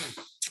guy.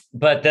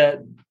 But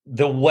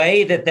the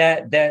way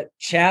that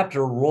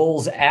chapter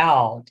rolls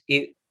out,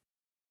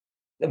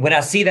 when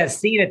I see that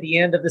scene at the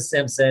end of The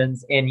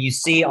Simpsons, and you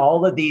see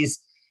all of this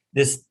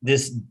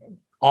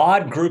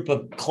odd group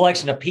of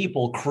collection of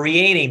people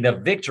creating the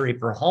victory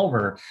for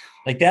Homer,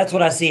 like that's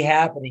what I see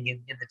happening in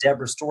the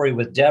Deborah story,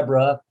 with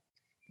Deborah,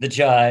 the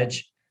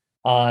judge,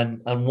 on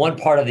one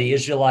part of the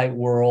Israelite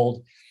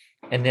world,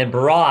 and then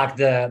Barak,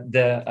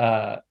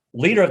 the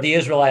leader of the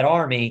Israelite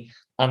army,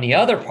 on the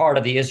other part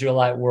of the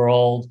Israelite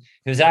world,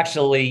 who's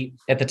actually,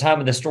 at the time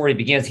of the story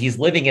begins, he's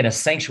living in a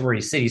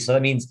sanctuary city. So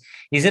that means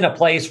he's in a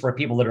place for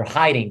people that are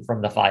hiding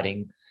from the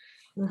fighting.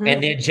 Mm-hmm.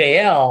 And then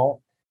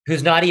Jael,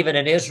 who's not even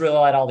an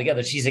Israelite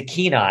altogether, she's a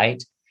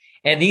Kenite.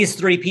 And these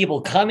three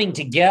people coming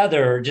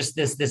together, just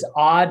this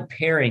odd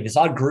pairing, this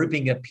odd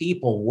grouping of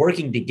people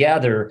working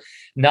together,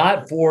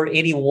 not for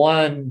any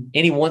one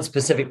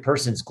specific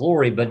person's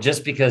glory, but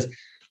just because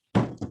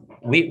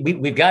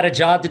we've got a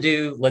job to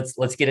do.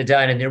 Let's get it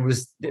done. And there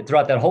was,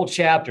 throughout that whole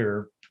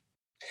chapter,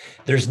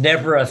 there's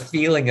never a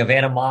feeling of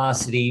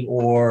animosity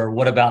or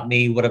what about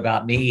me? What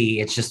about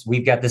me? It's just,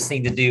 we've got this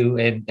thing to do,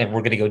 and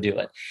we're going to go do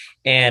it.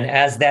 And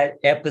as that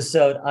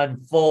episode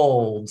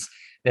unfolds,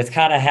 that's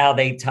kind of how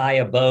they tie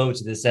a bow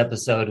to this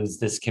episode, is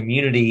this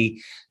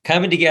community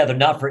coming together,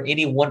 not for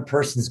any one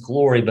person's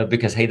glory, but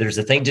because, hey, there's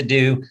a thing to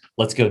do.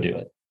 Let's go do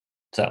it.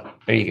 So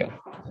there you go.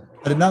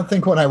 I did not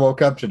think when I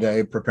woke up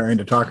today, preparing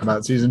to talk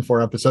about season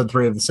 4, episode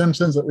 3 of The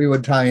Simpsons, that we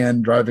would tie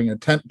in driving a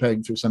tent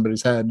peg through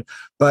somebody's head.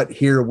 But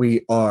here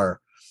we are.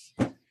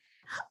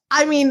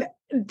 I mean,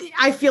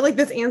 I feel like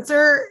this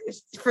answer,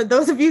 for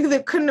those of you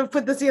that couldn't have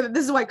put this together,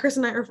 this is why Chris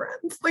and I are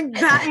friends. Like,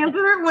 that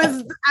answer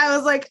was, I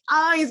was like,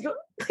 he's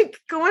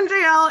going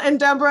Jael and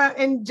Deborah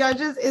and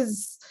Judges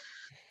is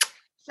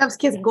chef's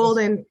kiss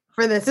golden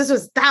for this.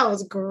 That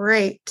was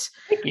great.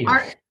 Thank you.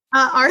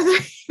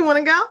 Arthur, you want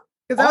to go?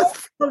 Because that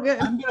was so good.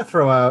 I'm going to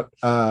throw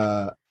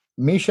out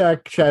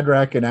Meshach,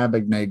 Shadrach, and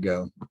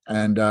Abednego,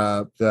 and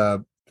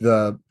the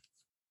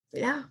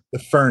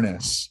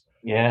furnace.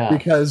 Yeah.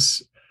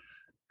 Because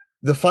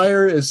the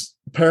fire is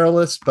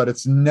perilous, but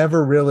it's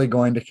never really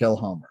going to kill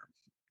Homer.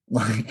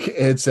 Like,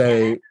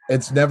 they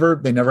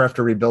never have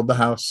to rebuild the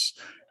house.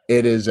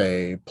 It is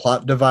a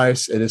plot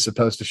device. It is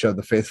supposed to show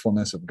the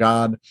faithfulness of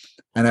God.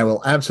 And I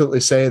will absolutely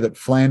say that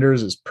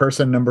Flanders is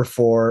person number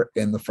 4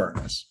 in the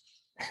furnace.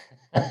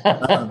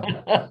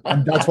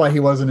 And that's why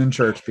he wasn't in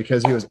church,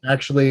 because he was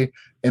actually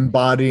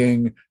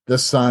embodying the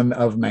Son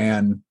of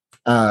Man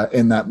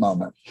in that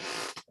moment.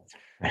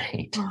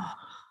 Right.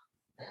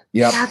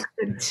 Yep. That's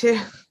good too.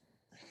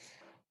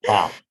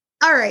 Wow.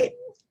 All right.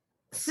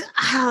 So,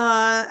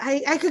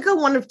 I could go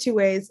one of two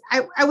ways.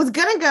 I was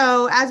gonna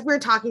go, as we were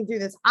talking through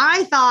this,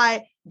 I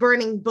thought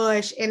burning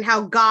bush and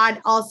how God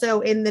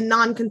also, in the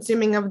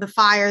non-consuming of the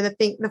fire,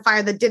 the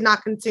fire that did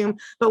not consume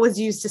but was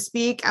used to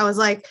speak, I was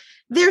like,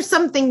 there's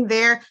something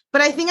there.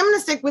 But I think I'm going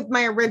to stick with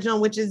my original,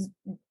 which is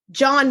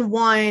John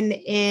 1,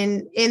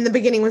 in the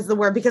beginning was the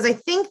word, because I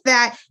think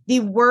that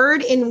the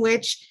word in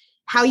which,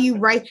 how you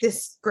write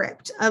this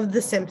script of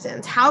The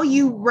Simpsons, how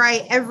you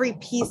write every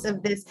piece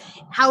of this,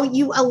 how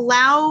you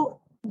allow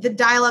the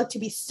dialogue to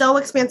be so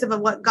expansive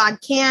of what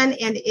God can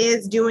and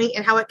is doing,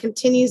 and how it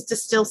continues to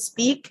still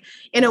speak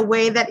in a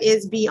way that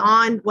is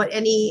beyond what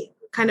any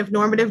kind of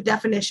normative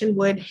definition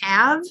would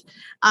have,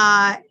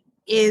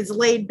 is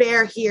laid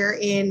bare here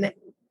in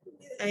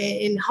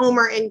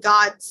Homer and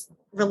God's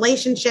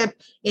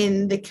relationship,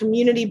 in the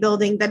community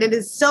building, that it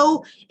is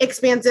so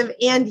expansive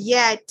and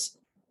yet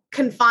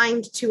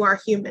confined to our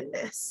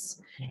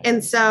humanness.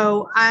 And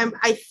so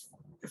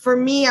for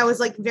me, I was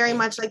like, very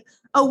much like,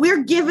 oh,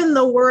 we're given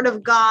the word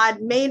of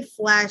God made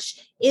flesh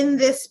in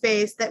this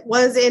space that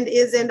was and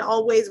is and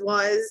always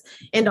was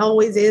and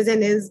always is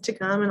and is to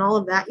come and all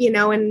of that,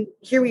 and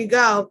here we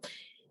go.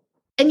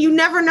 And you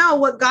never know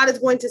what God is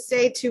going to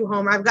say to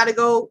Homer. I've got to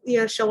go,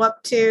 show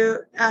up to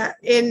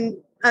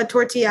in a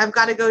tortilla. I've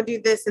got to go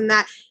do this and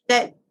that.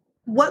 That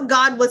what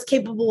God was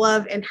capable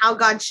of and how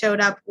God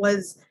showed up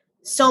was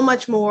so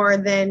much more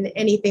than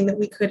anything that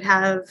we could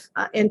have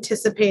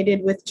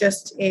anticipated with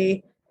just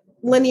a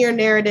linear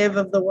narrative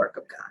of the work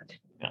of God.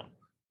 Yeah.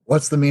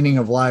 What's the meaning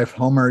of life?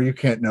 Homer, you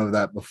can't know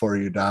that before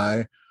you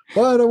die.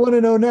 But I want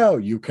to know now.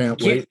 You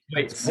can't wait.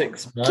 Wait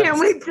 6 months. Can't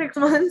wait 6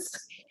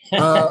 months.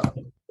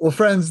 Well,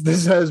 friends,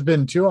 this has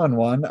been 2 on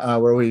 1,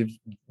 where we've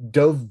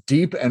dove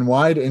deep and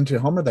wide into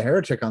Homer the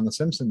Heretic on The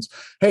Simpsons.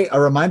 Hey,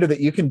 a reminder that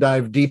you can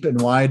dive deep and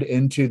wide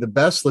into the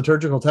best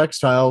liturgical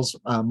textiles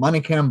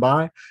money can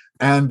buy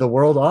and the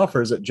world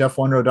offers at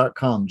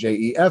jeffwunrow.com,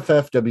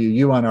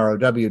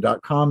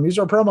 JEFFWUNROW.com. Use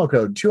our promo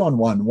code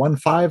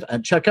 2on115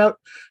 at checkout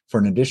for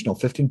an additional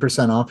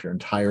 15% off your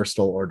entire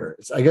Stole order.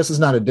 I guess it's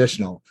not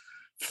additional,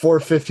 for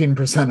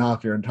 15%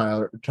 off your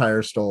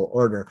entire Stole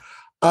order.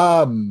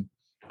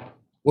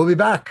 We'll be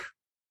back.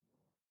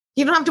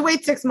 You don't have to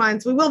wait 6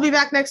 months. We will be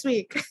back next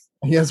week.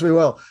 Yes, we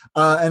will.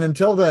 And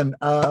until then,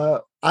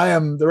 I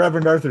am the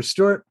Reverend Arthur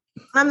Stewart.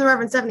 I'm the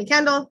Reverend Stephanie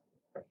Kendall.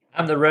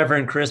 I'm the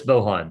Reverend Chris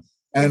Bohan.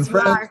 And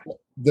friends,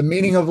 the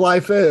meaning of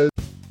life is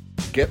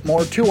get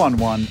more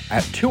 2-on-1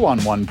 at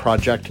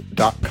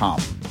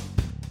 2on1project.com.